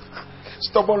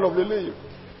 Stubborn love, they leave.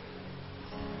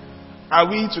 Are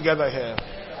we together here?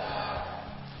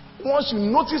 Once you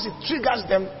notice it triggers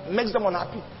them, makes them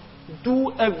unhappy,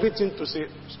 do everything to say,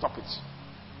 stop it.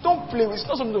 Don't play with it. It's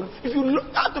not something if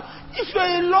you're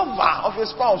a lover of your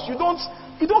spouse, you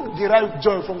don't derive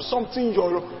joy from something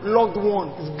your loved one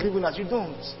is grieving at. You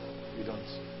don't.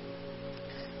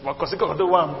 Because if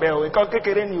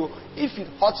it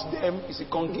hurts them, it's a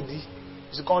congidi.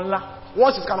 It's a conla.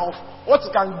 Once it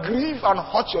can grieve and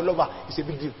hurt your lover, it's a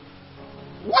big deal.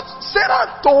 What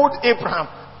Sarah told Abraham,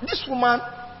 this woman,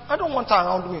 I don't want her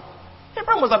around me.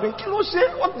 Abraham must have been killed.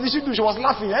 What did she do? She was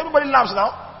laughing. Everybody laughs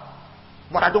now.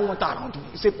 But I don't want her around me.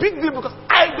 It's a big deal because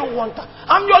I don't want her.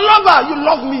 I'm your lover. You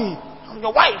love me. I'm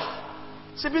your wife.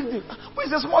 It's a big deal. But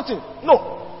it's a small thing.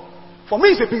 No. For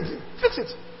me, it's a big deal. Fix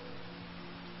it.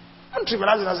 I'm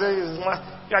trivializing and saying,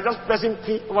 you are just pressing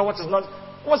P over what is not.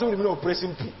 What's the meaning of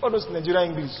pressing P? All those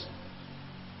Nigerian English.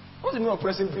 What's the meaning of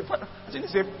pressing P? I think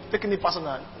they say taking it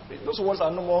personal. Those words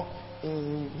are no more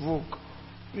in vogue.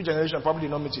 New generation probably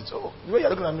did not meet it. Oh, the way you're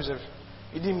looking at me,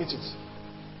 you didn't meet it.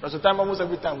 There's a time almost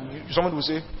every time someone will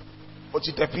say, "But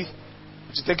you take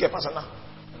care personal."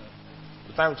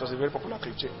 The time it was a very popular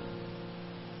cliche.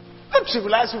 Don't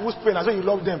trivialize people's pain and say you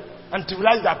love them and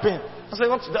trivialize their pain. I say,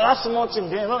 that's small thing.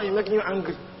 They're not making you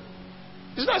angry.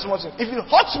 It's not a small thing. If it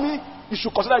hurts me, you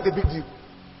should consider it a big deal.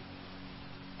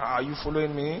 Are you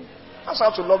following me? That's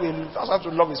how to love him. That's how to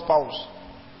love his spouse.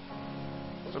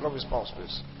 To love his spouse,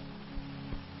 please.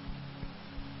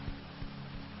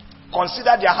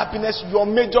 Consider their happiness your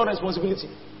major responsibility.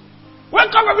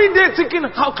 Wake up every day thinking,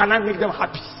 how can I make them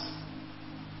happy?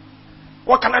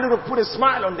 What can I do to put a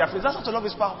smile on their face? That's how to love a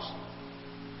spouse.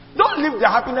 Don't leave their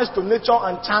happiness to nature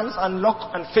and chance and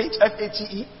luck and fate,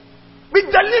 F-A-T-E. Be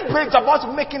deliberate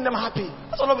about making them happy.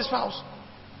 That's how to love a spouse.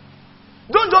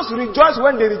 Don't just rejoice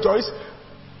when they rejoice.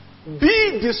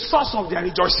 Be the source of their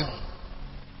rejoicing.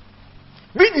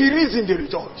 Be the reason they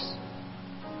rejoice.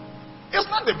 It's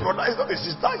not the brother, it's not the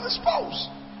sister, it's the spouse.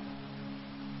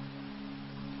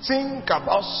 Think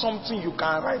about something you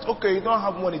can write. Okay, you don't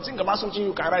have money. Think about something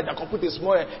you can write that can put a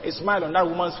smile on that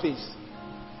woman's face.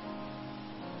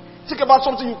 Think about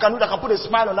something you can do that can put a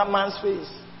smile on that man's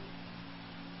face.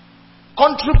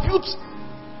 Contribute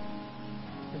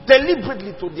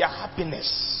deliberately to their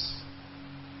happiness.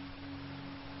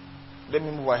 Let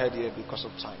me move ahead here because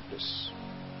of time, please.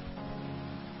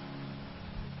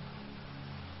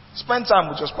 Spend time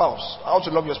with your spouse. How to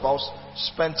love your spouse?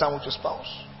 Spend time with your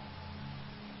spouse.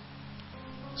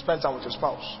 Spend time with your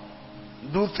spouse.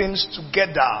 Do things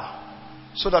together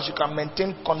so that you can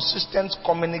maintain consistent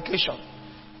communication.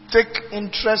 Take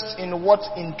interest in what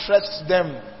interests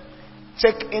them.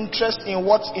 Take interest in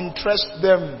what interests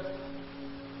them.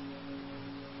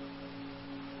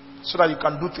 So that you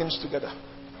can do things together.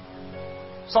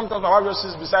 Sometimes my wife just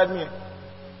sits beside me.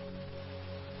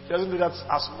 She doesn't do that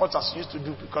as much as she used to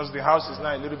do because the house is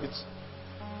now a little bit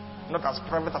not as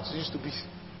private as it used to be.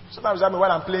 Sometimes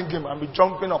while I'm playing game, I'll be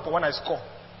jumping up when I score.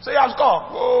 Say, I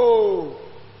score. Oh.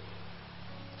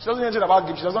 She doesn't know anything about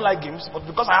games. She doesn't like games. But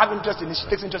because I have interest in it, she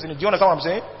takes interest in it. Do you understand what I'm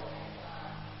saying?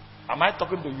 Am I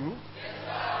talking to you?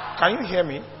 Yes, can you hear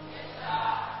me? Yes,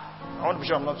 I want to be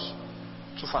sure I'm not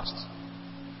too fast.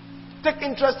 Take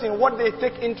interest in what they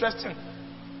take interest in.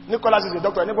 Nicholas is a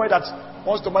doctor. Anybody that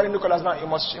wants to marry Nicholas now, he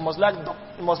must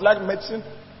like medicine,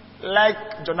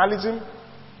 like journalism,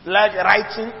 like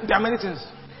writing. There are many things.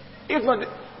 If not,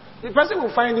 the person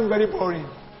will find him very boring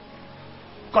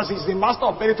because he's the master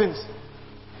of many things.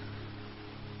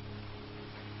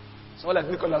 So like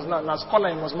Nicholas now scholar,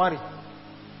 he must marry.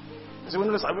 So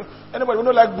anybody who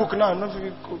don't like book now, not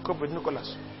to cope with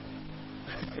Nicholas.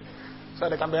 So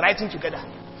they can be writing together.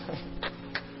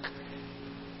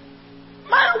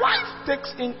 My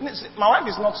wife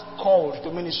is not called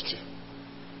to ministry.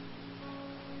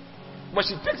 But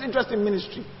she takes interest in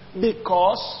ministry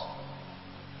because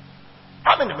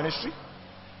I'm in the ministry.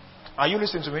 Are you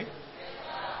listening to me?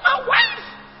 My wife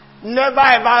never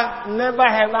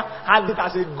ever had it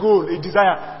as a goal, a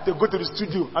desire to go to the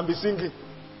studio and be singing.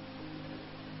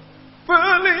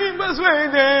 Fully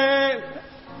persuaded.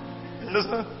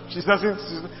 Understand? She's not saying,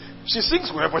 She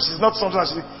sings well, but she's not something that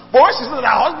she sings. But when she says that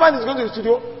her husband is going to the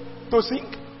studio to sing,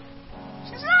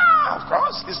 she says, of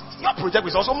course, your project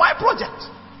is also my project.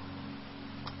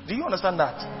 Do you understand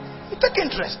that? You take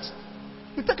interest.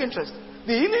 You take interest.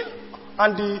 The healing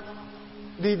and the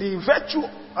virtue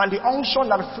and the unction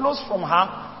that flows from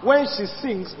her when she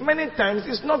sings, many times,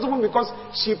 it's not even because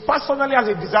she personally has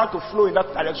a desire to flow in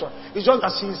that direction. It's just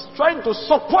that she's trying to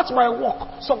support my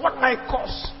work, support my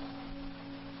cause.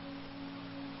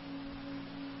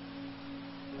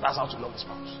 That's how to love a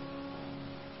spouse.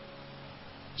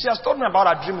 She has told me about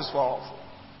her dreams for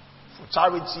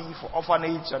charity, for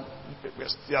orphanage, and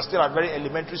they are still at very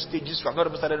elementary stages. We have not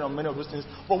even started on many of those things.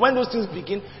 But when those things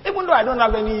begin, even though I don't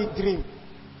have any dream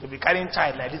to be carrying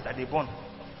child like this that they born,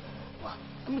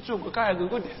 let me too go carry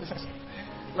go there.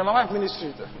 Now my wife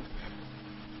ministry.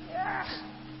 Yeah,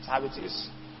 that's how it is.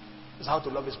 It's how to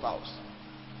love a spouse.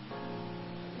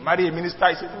 Marry a minister,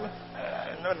 I said,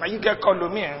 no, now you get called to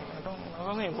me.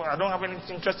 I don't have any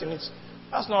interest in it.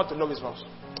 That's not to love a spouse.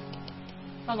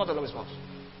 That's not to love a spouse.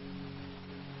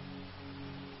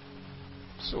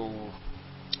 So,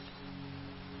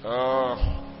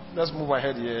 let's move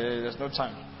ahead here. There's no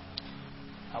time.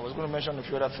 I was going to mention a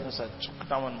few other things. I took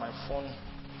down on my phone.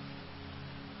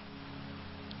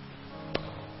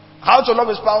 How to love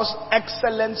a spouse: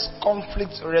 excellent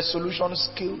conflict resolution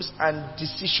skills and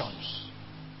decisions.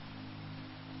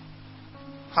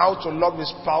 How to love a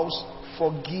spouse: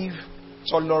 forgive,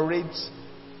 tolerate,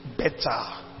 better.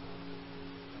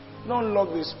 Don't love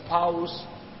a spouse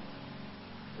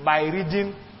by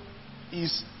reading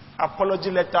his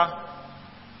apology letter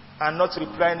and not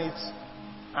replying it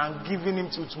and giving him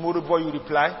till tomorrow before you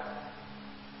reply.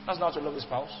 That's not how to love a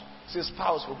spouse. Say,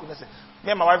 spouse, for goodness sake.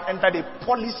 Me and my wife entered a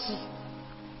policy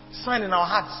signed in our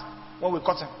hearts when we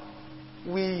cut him.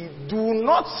 We do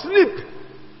not sleep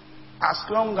as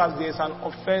long as there is an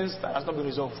offense that has not been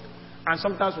resolved. And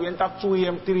sometimes we enter 2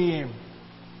 a.m., 3 a.m.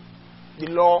 The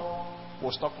law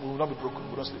will not be broken. We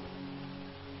will not sleep.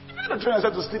 You don't train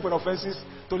yourself to sleep on offenses,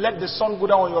 to let the sun go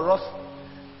down on your wrath.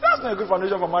 That's not a good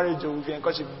foundation for marriage if you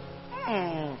encourage it.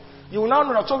 You will now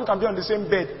know that two people can be on the same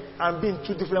bed and be in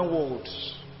two different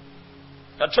worlds.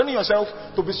 You're training yourself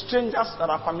to be strangers that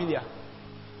are familiar.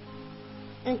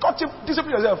 In courtship,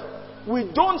 discipline yourself. We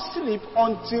don't sleep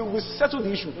until we settle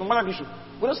the issue, no matter the issue.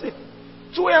 We don't sleep.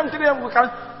 2 a.m., 3 a.m., we can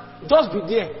just be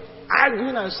there,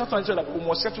 arguing and shouting at each other. We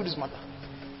must settle this matter.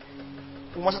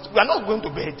 We are not going to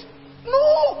bed.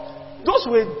 No! Those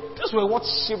were what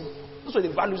shaped, those were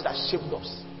the values that shaped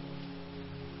us.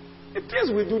 The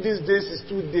things we do these days is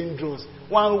too dangerous.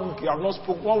 1 week you have not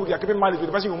spoken, 1 week you are keeping marriage with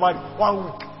the person you marry. 1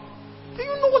 week. Do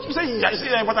you know what you say? I say,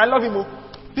 but I love him.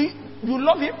 Do you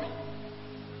love him?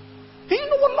 Do you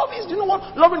know what love is? Do you know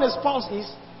what loving a spouse is?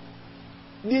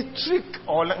 The trick,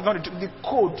 or not the trick, the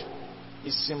code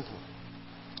is simple.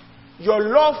 Your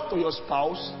love to your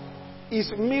spouse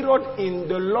is mirrored in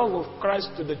the love of Christ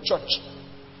to the church.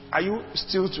 Are you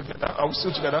still together? Are we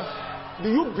still together? Do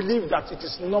you believe that it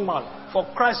is normal for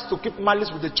Christ to keep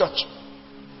malice with the church?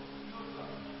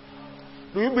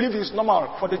 Do you believe it is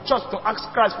normal for the church to ask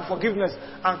Christ for forgiveness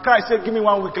and Christ say, give me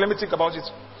 1 week, let me think about it?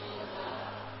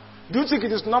 Do you think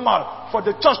it is normal for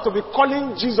the church to be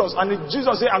calling Jesus and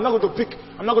Jesus say, I'm not going to pick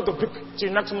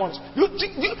till next month? You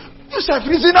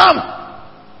self-reason him.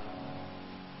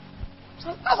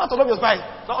 So that's how to love your spouse.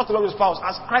 That's how to love your spouse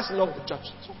as Christ loved the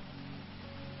church. So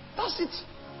that's it.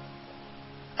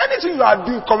 Anything you are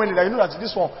doing commonly that you know that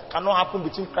this one cannot happen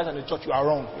between Christ and the church, you are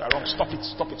wrong. You are wrong. Stop it.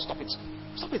 Stop it. Stop it.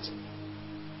 Stop it.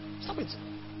 Stop it.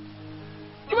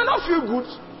 You may not feel good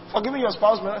forgiving your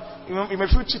spouse. You may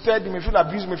feel cheated. You may feel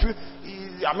abused. You may feel,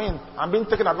 I'm being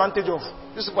taken advantage of.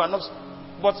 These people are not.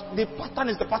 But the pattern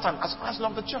is the pattern. As Christ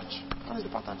loved the church. The pattern is the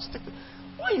pattern. Stick to it.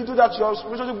 When you do that, your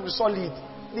relationship will be solid.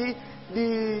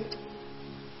 The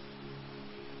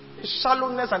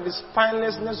shallowness and the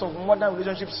spinelessness of modern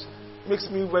relationships makes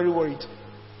me very worried.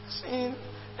 See,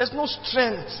 there's no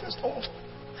strength. It's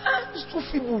too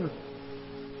feeble.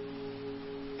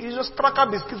 It's just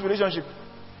cracker biscuit relationship.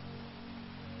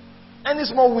 Any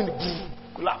small wind,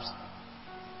 collapse.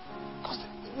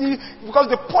 Because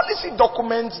the policy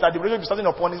documents that the relationship is starting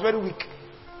upon is very weak.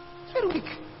 It's very weak.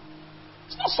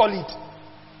 It's not solid.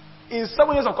 In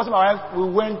 7 years of courting my wife, we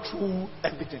went through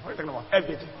everything. What are you talking about?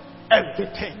 Everything.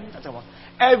 Everything.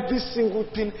 Every single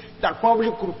thing that probably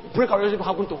could break our relationship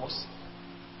happened to us.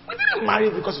 We didn't marry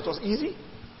because it was easy.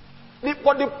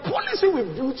 But the policy we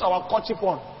built our courtship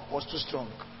on was too strong.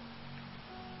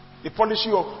 The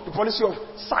policy of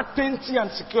certainty and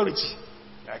security.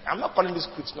 Like, I'm not calling this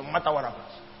quits no matter what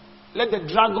happens. Let the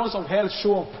dragons of hell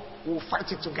show up. We'll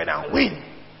fight it together and win.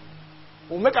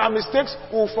 We'll make our mistakes.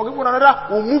 We'll forgive one another.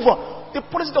 We'll move on. The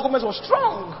policy document was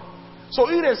strong. So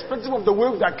irrespective of the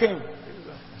wave that came,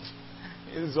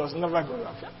 it was never going to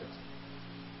affect it.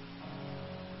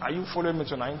 Are you following me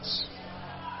tonight?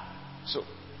 So,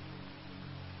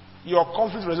 your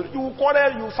conflict resolution, you will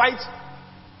quarrel, you will fight.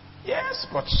 Yes,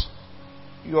 but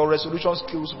your resolution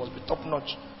skills must be top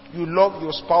notch. You love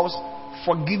your spouse,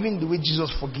 forgiving the way Jesus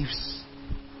forgives.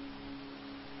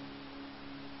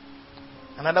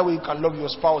 Another way you can love your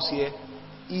spouse here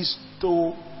is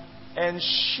to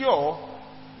ensure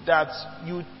that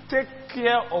you take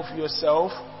care of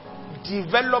yourself,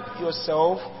 develop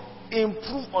yourself,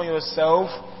 improve on yourself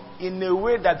in a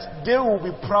way that they will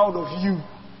be proud of you.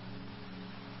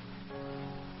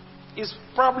 It's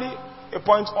probably a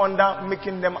point under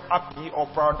making them happy or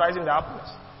prioritizing their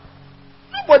happiness.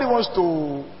 Nobody wants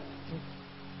to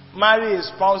marry a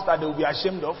spouse that they will be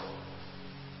ashamed of.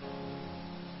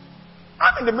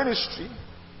 I'm in the ministry.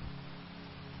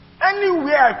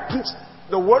 Anywhere I preach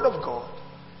the word of God,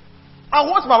 I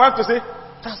want my wife to say,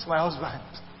 that's my husband.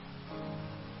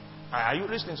 Are you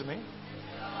listening to me?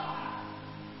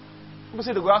 People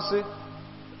say, they go out and say,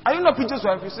 are you not PJ's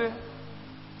wife? You say,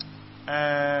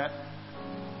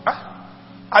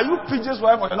 are you PJ's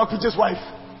wife or you're not PJ's wife?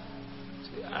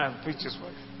 Say, I'm PJ's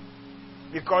wife.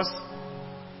 Because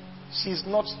she's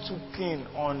not too keen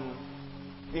on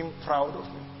being proud of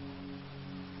me.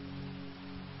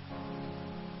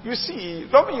 You see,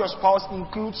 loving your spouse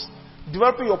includes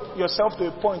developing yourself to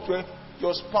a point where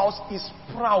your spouse is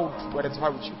proud to identify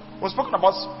with you. We're speaking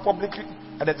about publicly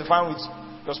identifying with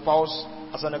your spouse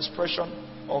as an expression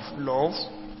of love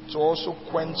to also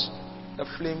quench the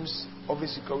flames of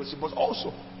insecurity, but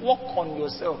also work on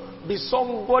yourself. Be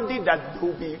somebody that they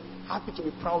will be happy to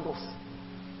be proud of.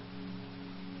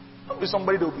 Not be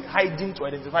somebody they will be hiding to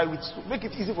identify with. So make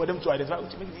it easy for them to identify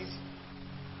with you. Make it easy.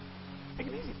 Make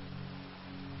it easy.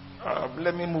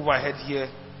 Let me move ahead here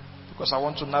because I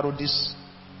want to narrow this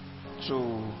to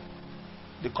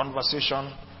the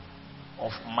conversation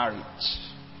of marriage.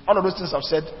 All of those things I've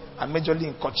said are majorly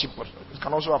in courtship, but it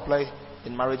can also apply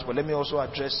in marriage. But let me also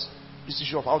address this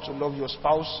issue of how to love your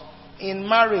spouse in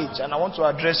marriage, and I want to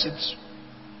address it,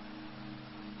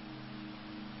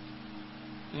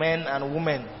 men and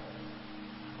women,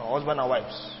 or husband and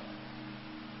wives.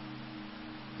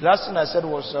 The last thing I said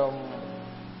was,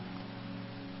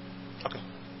 okay,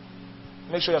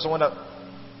 make sure you're someone that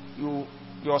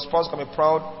your spouse can be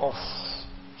proud of.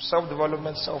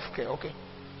 Self-development, self-care. Okay.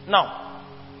 Now,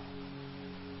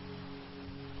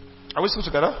 are we still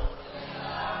together?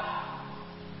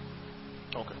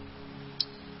 Okay.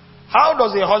 How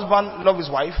does a husband love his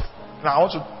wife? Now, I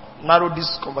want to narrow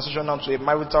this conversation down to a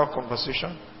marital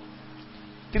conversation.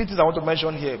 3 things I want to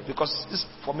mention here because this,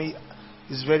 for me,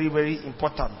 is very, very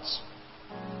important.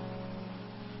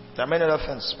 There are many other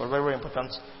things, but very, very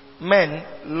important. Men,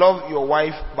 love your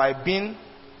wife by being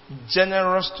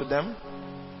generous to them,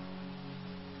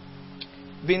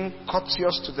 being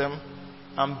courteous to them,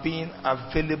 and being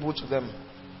available to them.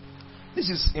 This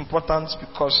is important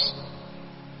because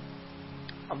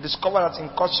I've discovered that in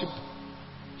courtship,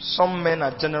 some men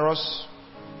are generous,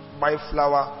 buy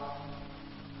flower,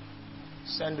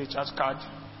 send a recharge card,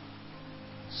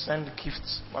 send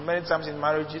gifts. But many times in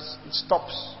marriages, it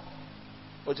stops,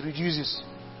 or it reduces.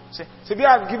 Say,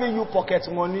 I've given you pocket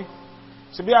money.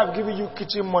 Say, I've given you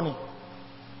kitchen money.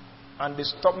 And they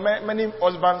stop. Many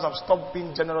husbands have stopped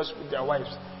being generous with their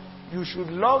wives. You should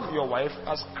love your wife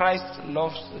as Christ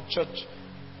loves the church.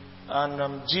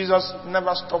 And Jesus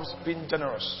never stops being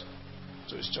generous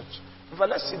to his church. In fact,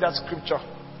 let's see that scripture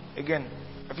again.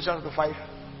 Ephesians 5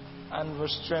 and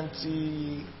verse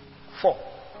 24.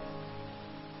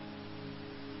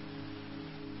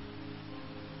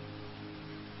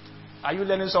 Are you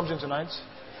learning something tonight?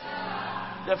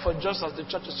 Therefore, just as the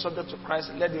church is subject to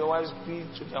Christ, let your wives be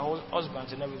to their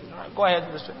husbands in everything. All right, go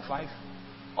ahead, verse 25.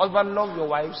 Husband, love your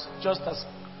wives just as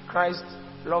Christ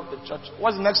loved the church.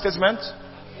 What's the next statement?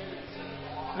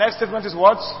 Next statement is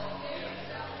what?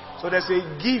 So there's a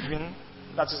giving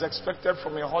that is expected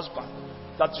from a husband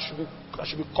that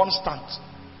should be constant.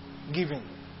 Giving.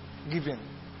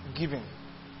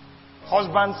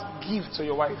 Husbands, give to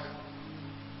your wife.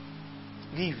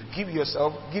 Give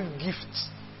yourself, give gifts.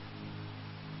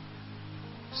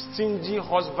 Stingy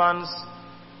husbands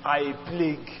are a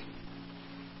plague.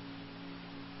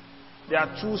 They are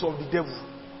tools of the devil.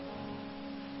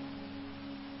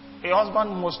 A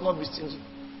husband must not be stingy.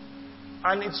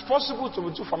 And it's possible to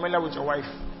be too familiar with your wife.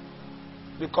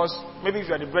 Because maybe if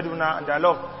you are the breadwinner and there are a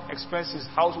lot of expenses,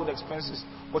 household expenses,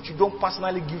 but you don't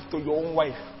personally give to your own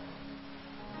wife.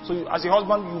 So as a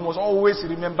husband, you must always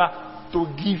remember to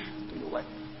give to your wife.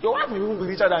 Your wife may even be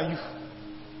richer than you.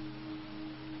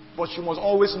 But you must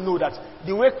always know that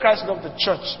the way Christ loved the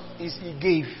church is He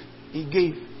gave. He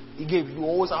gave. He gave. You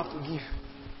always have to give.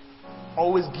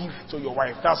 Always give to your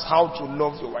wife. That's how to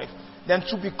love your wife. Then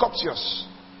to be courteous.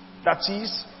 That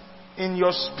is, in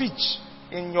your speech,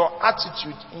 in your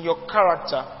attitude, in your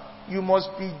character, you must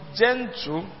be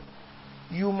gentle.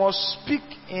 You must speak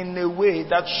in a way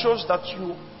that shows that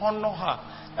you honor her.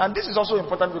 And this is also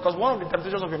important because one of the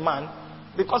temptations of a man,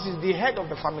 because he's the head of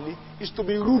the family, is to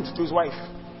be rude to his wife.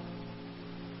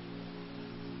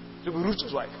 To be rude to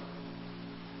his wife.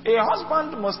 A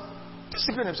husband must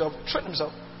discipline himself, train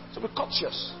himself to be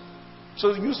courteous.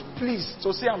 So use please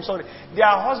to say I'm sorry. There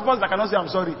are husbands that cannot say I'm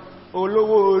sorry.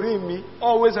 Olowo orimi,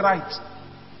 always right.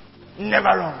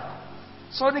 Never wrong.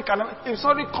 Sorry cannot, if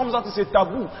sorry comes out, it's a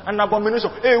taboo, an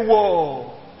abomination. Hey,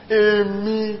 whoa, hey,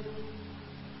 me.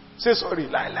 Say sorry.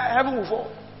 Like heaven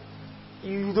before.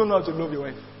 You don't know how to love your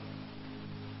wife.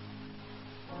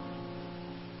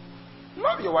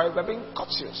 Love your wife by being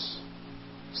courteous.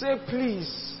 Say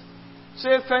please.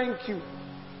 Say thank you.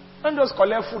 Don't just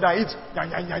collect food and eat.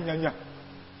 Nya.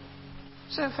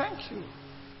 Say thank you.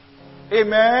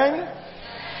 Amen.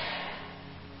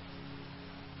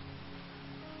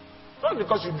 Not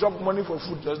because you drop money for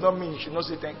food does not mean you should not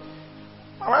say thank you.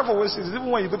 My wife always says,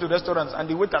 even when you go to restaurants and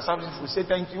the waiter serves food, say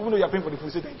thank you. Even though you are paying for the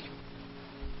food, say thank you.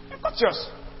 Be courteous.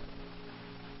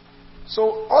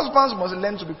 So husbands must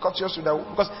learn to be courteous to their wife,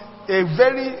 because a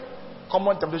very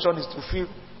common temptation is to feel,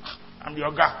 I'm the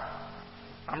ogre,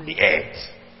 I'm the head,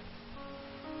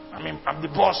 I'm the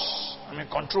boss, I'm in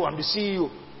control, I'm the CEO.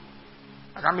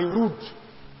 I can be rude.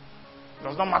 It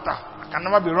does not matter. I can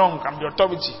never be wrong. I'm the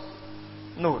authority.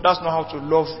 No, that's not how to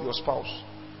love your spouse.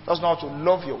 That's not how to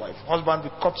love your wife. Husband, be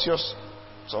courteous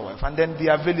to your wife, and then be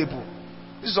available.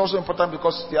 This is also important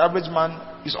because the average man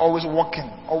is always working,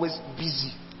 always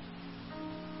busy.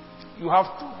 You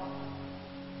have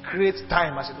to create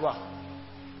time, as it were,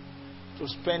 to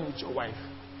spend with your wife,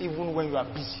 even when you are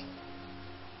busy.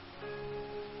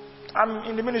 I'm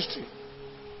in the ministry,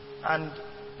 and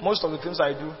most of the things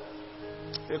I do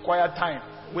require time,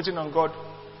 waiting on God.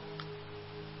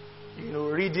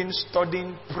 Reading,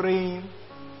 studying, praying,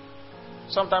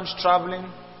 sometimes traveling.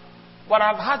 But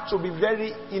I've had to be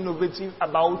very innovative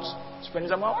about spending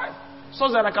time with my wife, so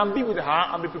that I can be with her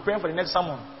and be preparing for the next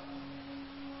sermon.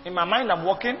 In my mind, I'm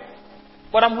working,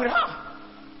 but I'm with her.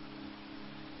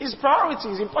 It's priority.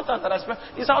 It's important that I spend.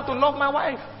 It's how to love my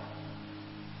wife.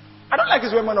 I don't like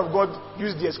it when men of God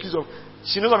use the excuse of,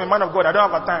 she knows I'm a man of God, I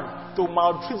don't have a time to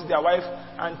maltreat their wife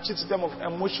and cheat them of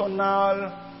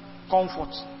emotional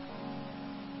comfort.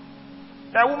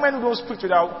 There are women who don't speak to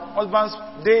their husbands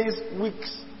days,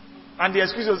 weeks, and the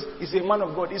excuse is a man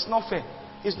of God. It's not fair.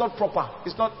 It's not proper.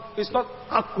 It's not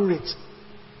accurate.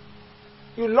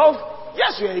 You love,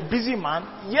 yes, you're a busy man.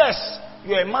 Yes,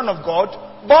 you're a man of God,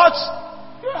 but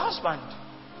you're a husband.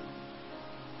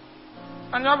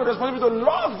 And you have a responsibility to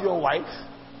love your wife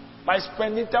by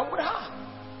spending time with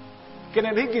her.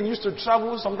 Kenneth Hagin used to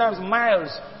travel sometimes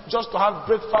miles just to have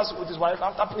breakfast with his wife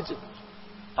after preaching.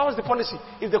 That was the policy.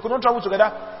 If they could not travel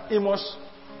together, he must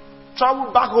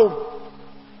travel back home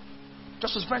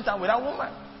just to spend time with that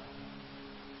woman.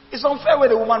 It's unfair when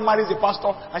the woman marries a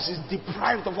pastor and she's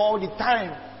deprived of all the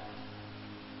time.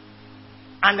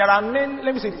 And there are many,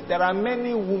 let me say this, there are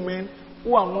many women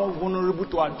who are more vulnerable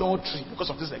to adultery because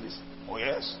of this like this. Oh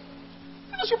yes.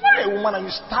 Because you marry a woman and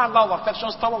you starve out of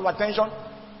affection, starve out of attention,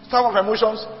 starve out of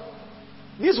emotions.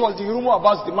 This was the rumor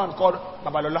about the man called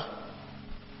Babalola.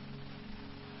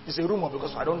 It's a rumor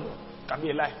because I don't know. It can be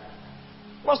a lie.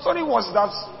 But the story was that,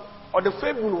 or the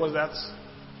fable was that,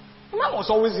 the man was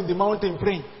always in the mountain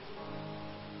praying.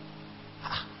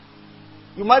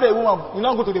 You marry a woman, you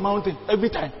now go to the mountain every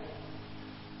time.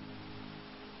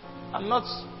 I'm not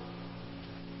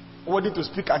worthy to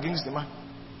speak against the man.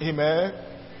 Amen.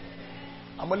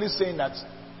 I'm only saying that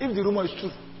if the rumor is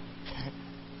true,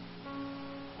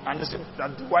 and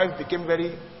that the wife became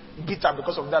very bitter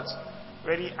because of that,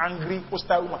 very angry,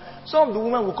 hostile woman. Some of the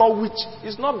women we call witch.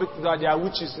 It's not that they are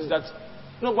witches, it's that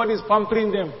nobody is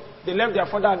pampering them. They left their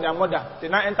father and their mother. They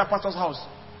now enter pastor's house.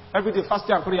 Every day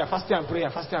fasting and prayer, fasting and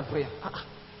prayer, fasting and prayer.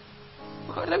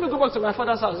 Let me go back to my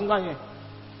father's house.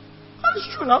 That is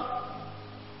true now.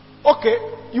 Okay,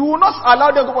 you will not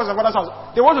allow them to go back to their father's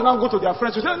house. They want to now go to their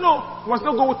friends. You say, no, you must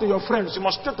not go to your friends. You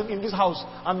must stay in this house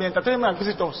and be entertaining my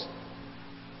visitors.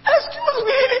 Excuse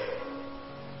me.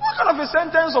 What kind of a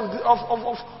sentence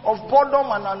of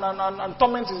boredom and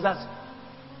torment is that?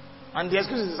 And the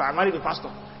excuse is, I married a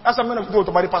pastor. That's a man of people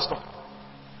to marry pastor.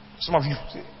 Some of you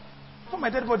say, oh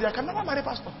my dead body, I can never marry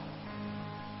pastor.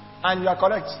 And you are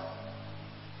correct.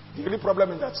 The only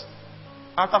problem is that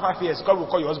after 5 years, God will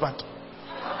call your husband.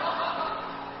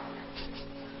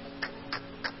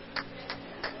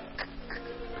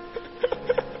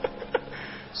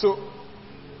 So,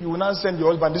 you will now send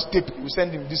your husband this tape. You will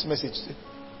send him this message. Say,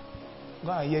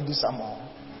 go and hear this sermon.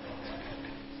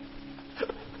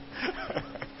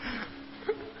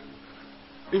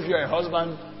 If you're a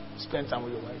husband, spend time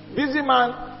with your wife. Busy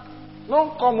man,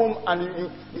 don't come home and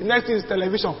the next thing is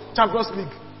television, Champions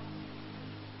League.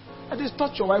 I just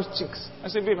touch your wife's cheeks. I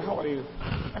say, babe, how are you?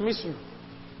 I miss you.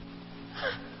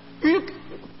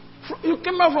 You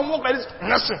came back from work like this.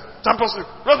 Nothing. Champions League.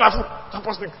 Where's my food?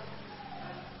 Champions League.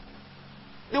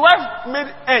 The wife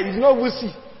made, hey, you know we'll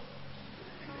see.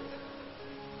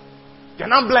 You're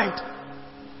not blind.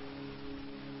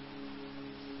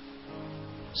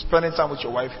 Spending time with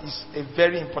your wife is a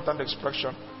very important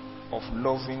expression of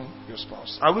loving your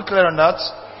spouse. Are we clear on that?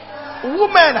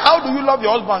 Women, how do you love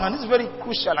your husband? And this is very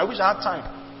crucial. I wish I had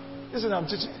time. This is I'm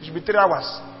teaching. It should be 3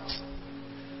 hours.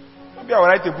 Maybe I will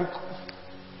write a book.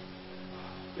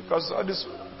 Because all this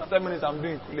 10 minutes I'm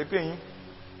doing, they're paying.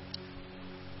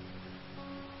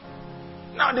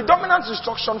 Now, the dominant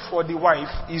instruction for the wife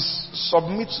is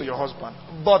submit to your husband.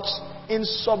 But in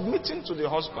submitting to the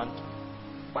husband,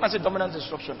 when I say dominant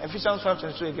instruction, Ephesians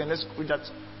 5:22 again, let's read that.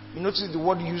 You notice the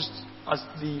word used as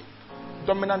the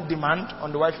dominant demand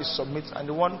on the wife is submit, and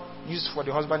the one used for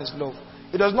the husband is love.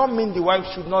 It does not mean the wife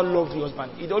should not love the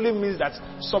husband. It only means that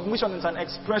submission is an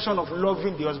expression of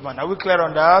loving the husband. Are we clear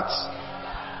on that?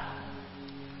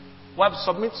 Wife,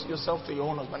 submit yourself to your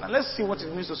own husband. And let's see what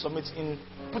it means to submit in,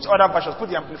 put other versions, put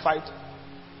the Amplified.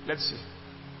 Let's see.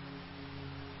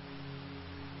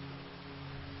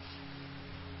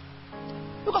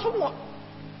 Because people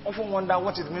often wonder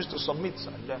what it means to submit.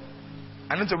 And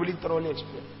I need to really thoroughly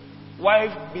explain.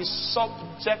 Wife, be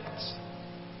subject,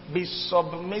 be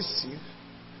submissive.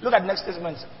 Look at the next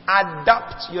statement.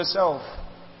 Adapt yourself.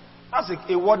 That's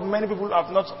a word many people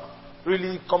have not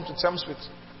really come to terms with.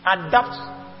 Adapt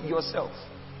yourself.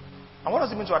 And what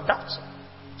does it mean to adapt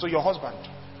to your husband?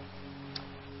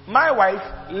 My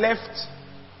wife left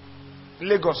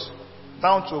Lagos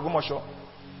down to Ogumosho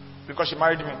because she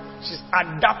married me. She's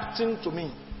adapting to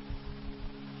me.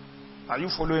 Are you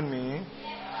following me?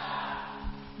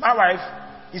 My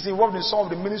wife is involved in some of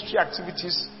the ministry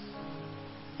activities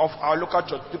of our local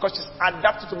church because she's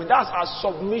adapted to me. That's her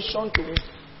submission to me.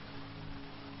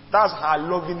 That's her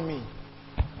loving me.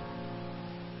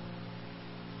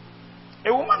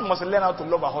 A woman must learn how to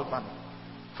love her husband.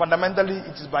 Fundamentally,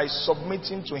 it is by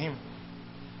submitting to him.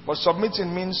 But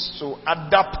submitting means to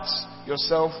adapt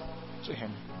yourself to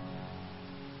him.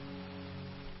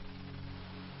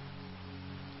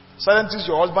 Certain things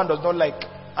your husband does not like.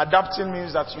 Adapting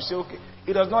means that you say, okay,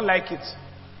 he does not like it.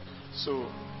 So,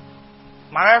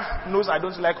 my wife knows I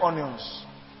don't like onions.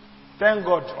 Thank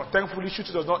God, or thankfully, she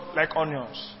does not like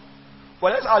onions.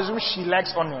 But let's assume she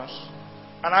likes onions,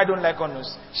 and I don't like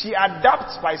onions. She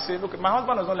adapts by saying, okay, my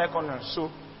husband does not like onions,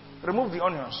 so remove the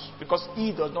onions, because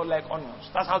he does not like onions.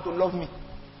 That's how to love me.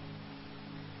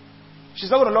 She's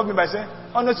not going to love me by saying,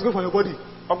 onions is good for your body.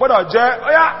 Oh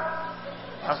yeah.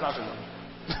 That's not to love me.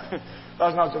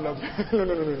 That's not to love me.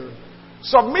 No.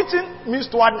 Submitting means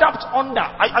to adapt under.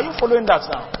 Are you following that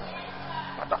now?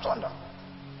 Adapt under.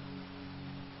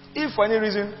 If for any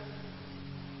reason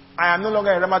I am no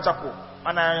longer in Rema Chapel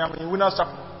and I am in Winners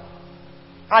Chapel,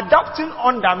 adapting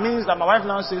under means that my wife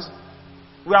now says,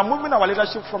 we are moving our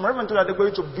leadership from Reverend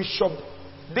Oyedepo to Bishop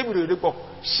David Oyedepo.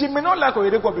 She may not like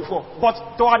Oyedepo before,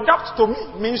 but to adapt to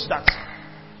me means that.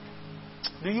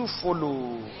 Do you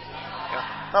follow?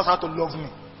 Yeah. That's how to love me.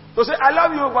 To say, I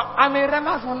love you, but I'm a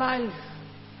Rema for life.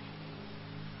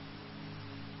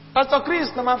 Pastor Chris,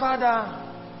 no, my father.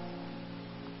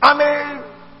 I'm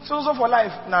a so for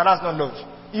life. No, that's not love.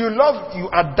 You love, you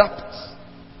adapt.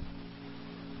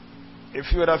 A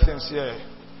few other things here.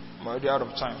 I'm already out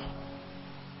of time.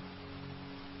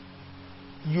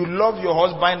 You love your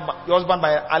husband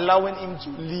by allowing him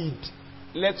to lead.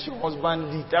 Let your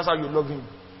husband lead. That's how you love him.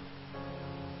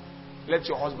 Let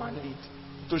your husband lead.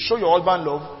 To show your husband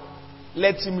love,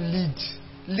 let him lead.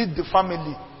 Lead the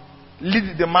family.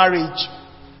 Lead the marriage.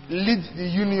 Lead the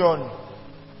union.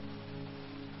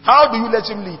 How do you let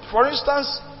him lead? For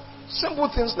instance, simple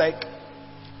things like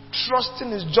trusting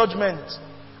his judgment,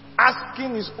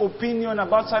 asking his opinion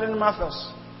about certain matters.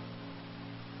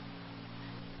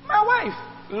 My wife,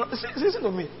 listen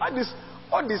to me.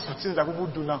 All these things that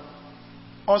people do now.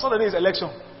 On Saturday is election.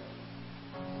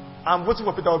 I'm voting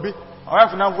for Peter Obi. My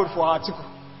wife will now vote for Atiku.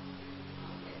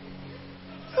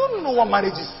 You don't know what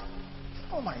marriage is.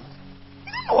 Oh my. You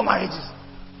don't know what marriage is.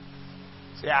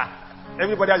 So yeah,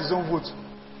 everybody has his own vote.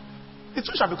 The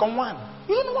two shall become one.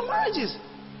 You don't know what marriage is.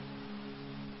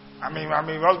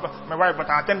 My wife, but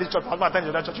I attend this church, my husband attends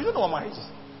the other church. You don't know what marriage is.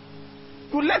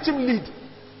 You let him lead.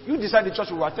 You decide the church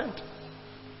you will attend.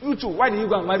 You too, why did you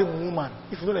go and marry a woman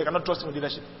if you know that you cannot trust him with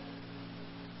leadership?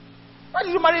 Why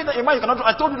did you marry a man you cannot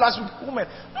trust? I told you last week, woman,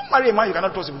 don't marry a man you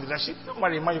cannot trust him with leadership. Don't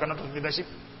marry a man you cannot trust with leadership.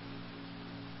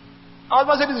 Our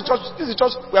husband said, this is the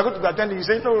church we are going to be attending. You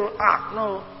say, no.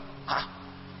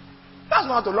 That's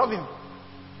not how to love him.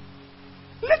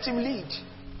 Let him lead.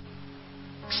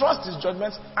 Trust his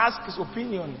judgment. Ask his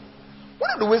opinion. One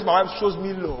of the ways my wife shows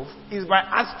me love is by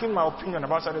asking my opinion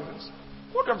about certain things.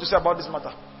 What do you have to say about this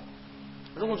matter?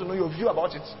 I don't want to know your view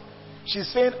about it. She's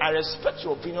saying, I respect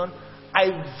your opinion.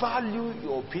 I value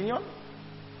your opinion.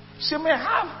 She may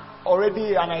have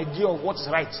already an idea of what is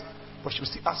right, but she will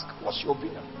still ask, what's your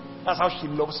opinion? That's how she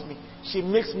loves me. She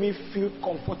makes me feel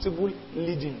comfortable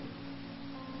leading.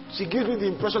 She gives me the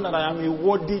impression that I am a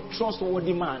worthy,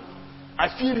 trustworthy man. I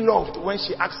feel loved when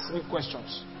she asks me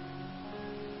questions.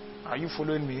 Are you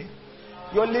following me?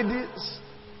 Your ladies,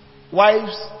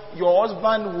 wives, your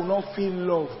husband will not feel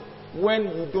loved when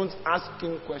you don't ask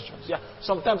him questions. Yeah,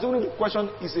 sometimes even if the question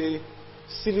is a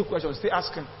silly question, stay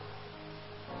ask him.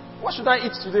 What should I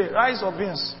eat today? Rice or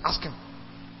beans? Ask him.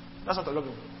 That's how to love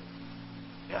him.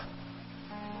 Yeah.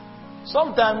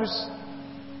 Sometimes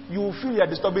you feel you are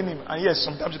disturbing him, and yes,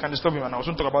 sometimes you can disturb him, and I will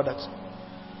soon talk about that.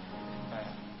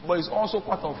 But it's also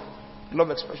part of love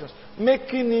expressions.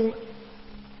 Making him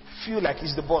feel like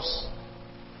he's the boss.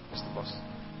 He's the boss.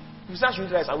 If you say I should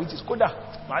eat rice, I will eat it. Koda,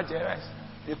 I eat rice.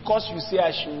 Because you say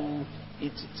I should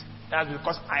eat it. That's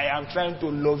because I am trying to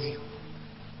love you.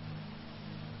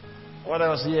 What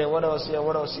else here? What else here?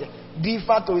 What else here?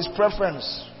 Defer to his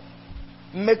preference.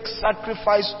 Make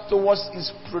sacrifice towards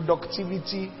his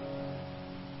productivity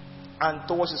and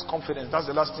towards his confidence. That's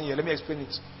the last thing here. Let me explain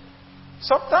it.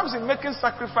 Sometimes in making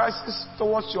sacrifices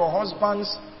towards your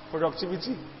husband's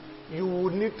productivity, you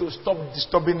will need to stop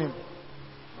disturbing him.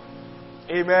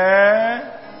 Amen.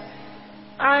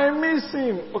 I miss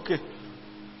him. Okay.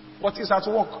 But he's at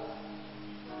work.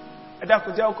 And that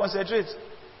could concentrate.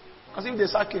 Because if they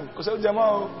sack him,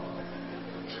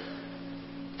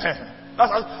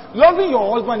 loving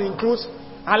your husband includes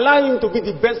allowing him to be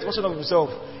the best version of himself.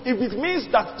 If it means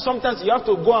that sometimes you have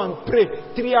to go and pray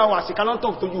 3 hours, he cannot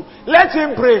talk to you, let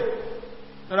him pray.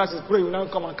 And as he's praying, you now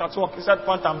come and catwalk inside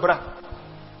pant and bra.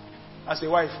 As a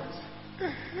wife,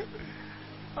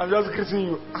 I'm just greeting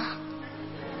you.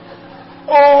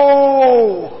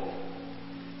 Oh!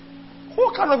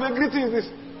 What kind of a greeting is this?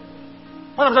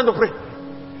 When I'm trying to pray.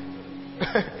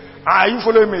 Are you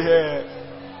following me here?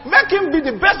 Make him be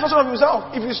the best version of himself.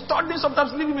 If he's studying,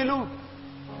 sometimes leave him alone.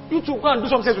 You two go and do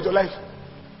something with your life.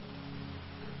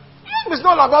 It's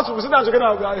not about to sit down together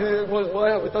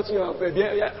and be touching your bed.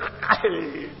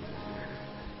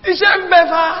 It's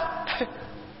better.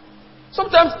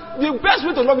 Sometimes the best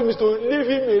way to love him is to leave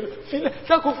him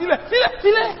alone.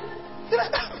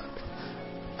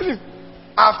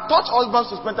 I've taught husbands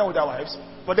to spend time with their wives,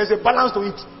 but there's a balance to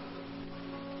it.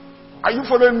 Are you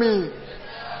following me?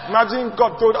 Imagine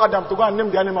God told Adam to go and name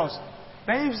the animals.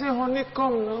 Then you say, honey,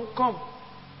 come now, come.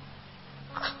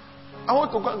 I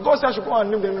want to go. God said I should go and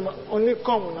name the animals. Honey,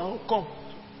 come now, come.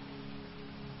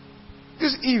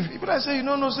 This Eve, people I say,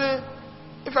 no, say,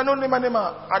 if I don't name an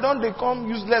animal, I don't become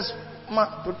useless man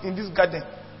in this garden.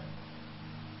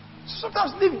 So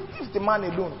sometimes leave the man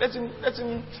alone. Let him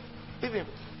leave him.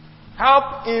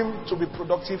 Help him to be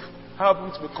productive. Help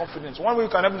him to be confident. One way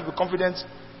you can help him to be confident,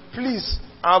 please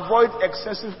avoid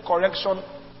excessive correction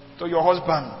to your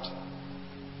husband.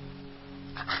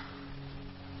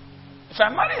 If I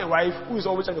marry a wife who is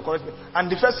always trying to correct me, and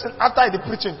the first thing after the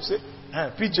preaching, say,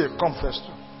 PJ, come first.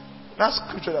 That's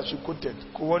scripture that she quoted.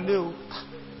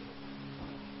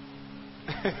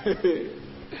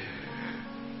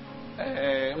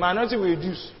 My anointing will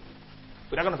reduce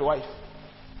with that kind of a wife.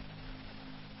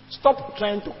 Stop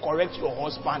trying to correct your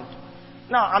husband.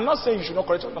 Now, I'm not saying you should not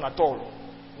correct your husband at all,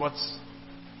 but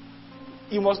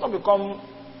it must not become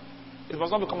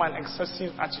an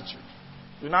excessive attitude.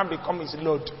 You now become his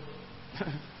Lord.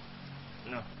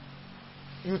 No.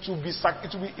 It will be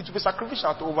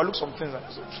sacrificial to overlook some things.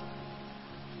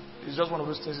 It's just one of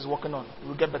those things he's working on. He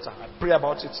will get better. I pray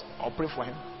about it. I'll pray for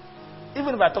him.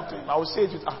 Even if I talk to him, I will say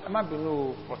it with, I might be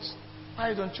no, but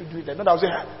why don't you do it? Not that I will say,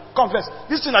 confess,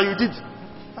 this thing that you did.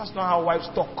 That's not how wives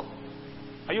talk.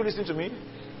 Are you listening to me?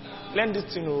 Learn this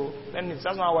thing, learn it.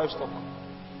 That's not how wives talk.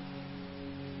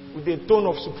 With a tone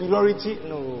of superiority,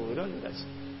 no, you don't do that.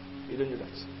 You don't do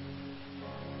that.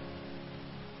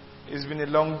 It's been a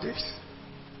long day.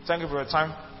 Thank you for your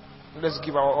time. Let's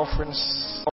give our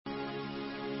offerings.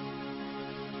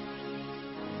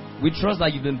 We trust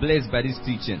that you've been blessed by this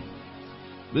teaching.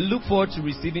 We look forward to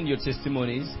receiving your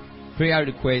testimonies, prayer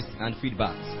requests, and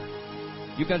feedbacks.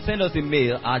 You can send us a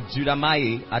mail at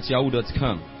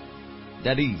judahmaye@yahoo.com.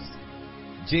 That is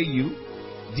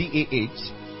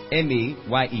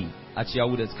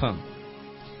judahmaye@yahoo.com.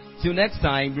 Till next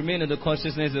time, remain in the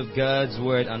consciousness of God's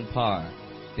word and power.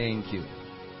 Thank you.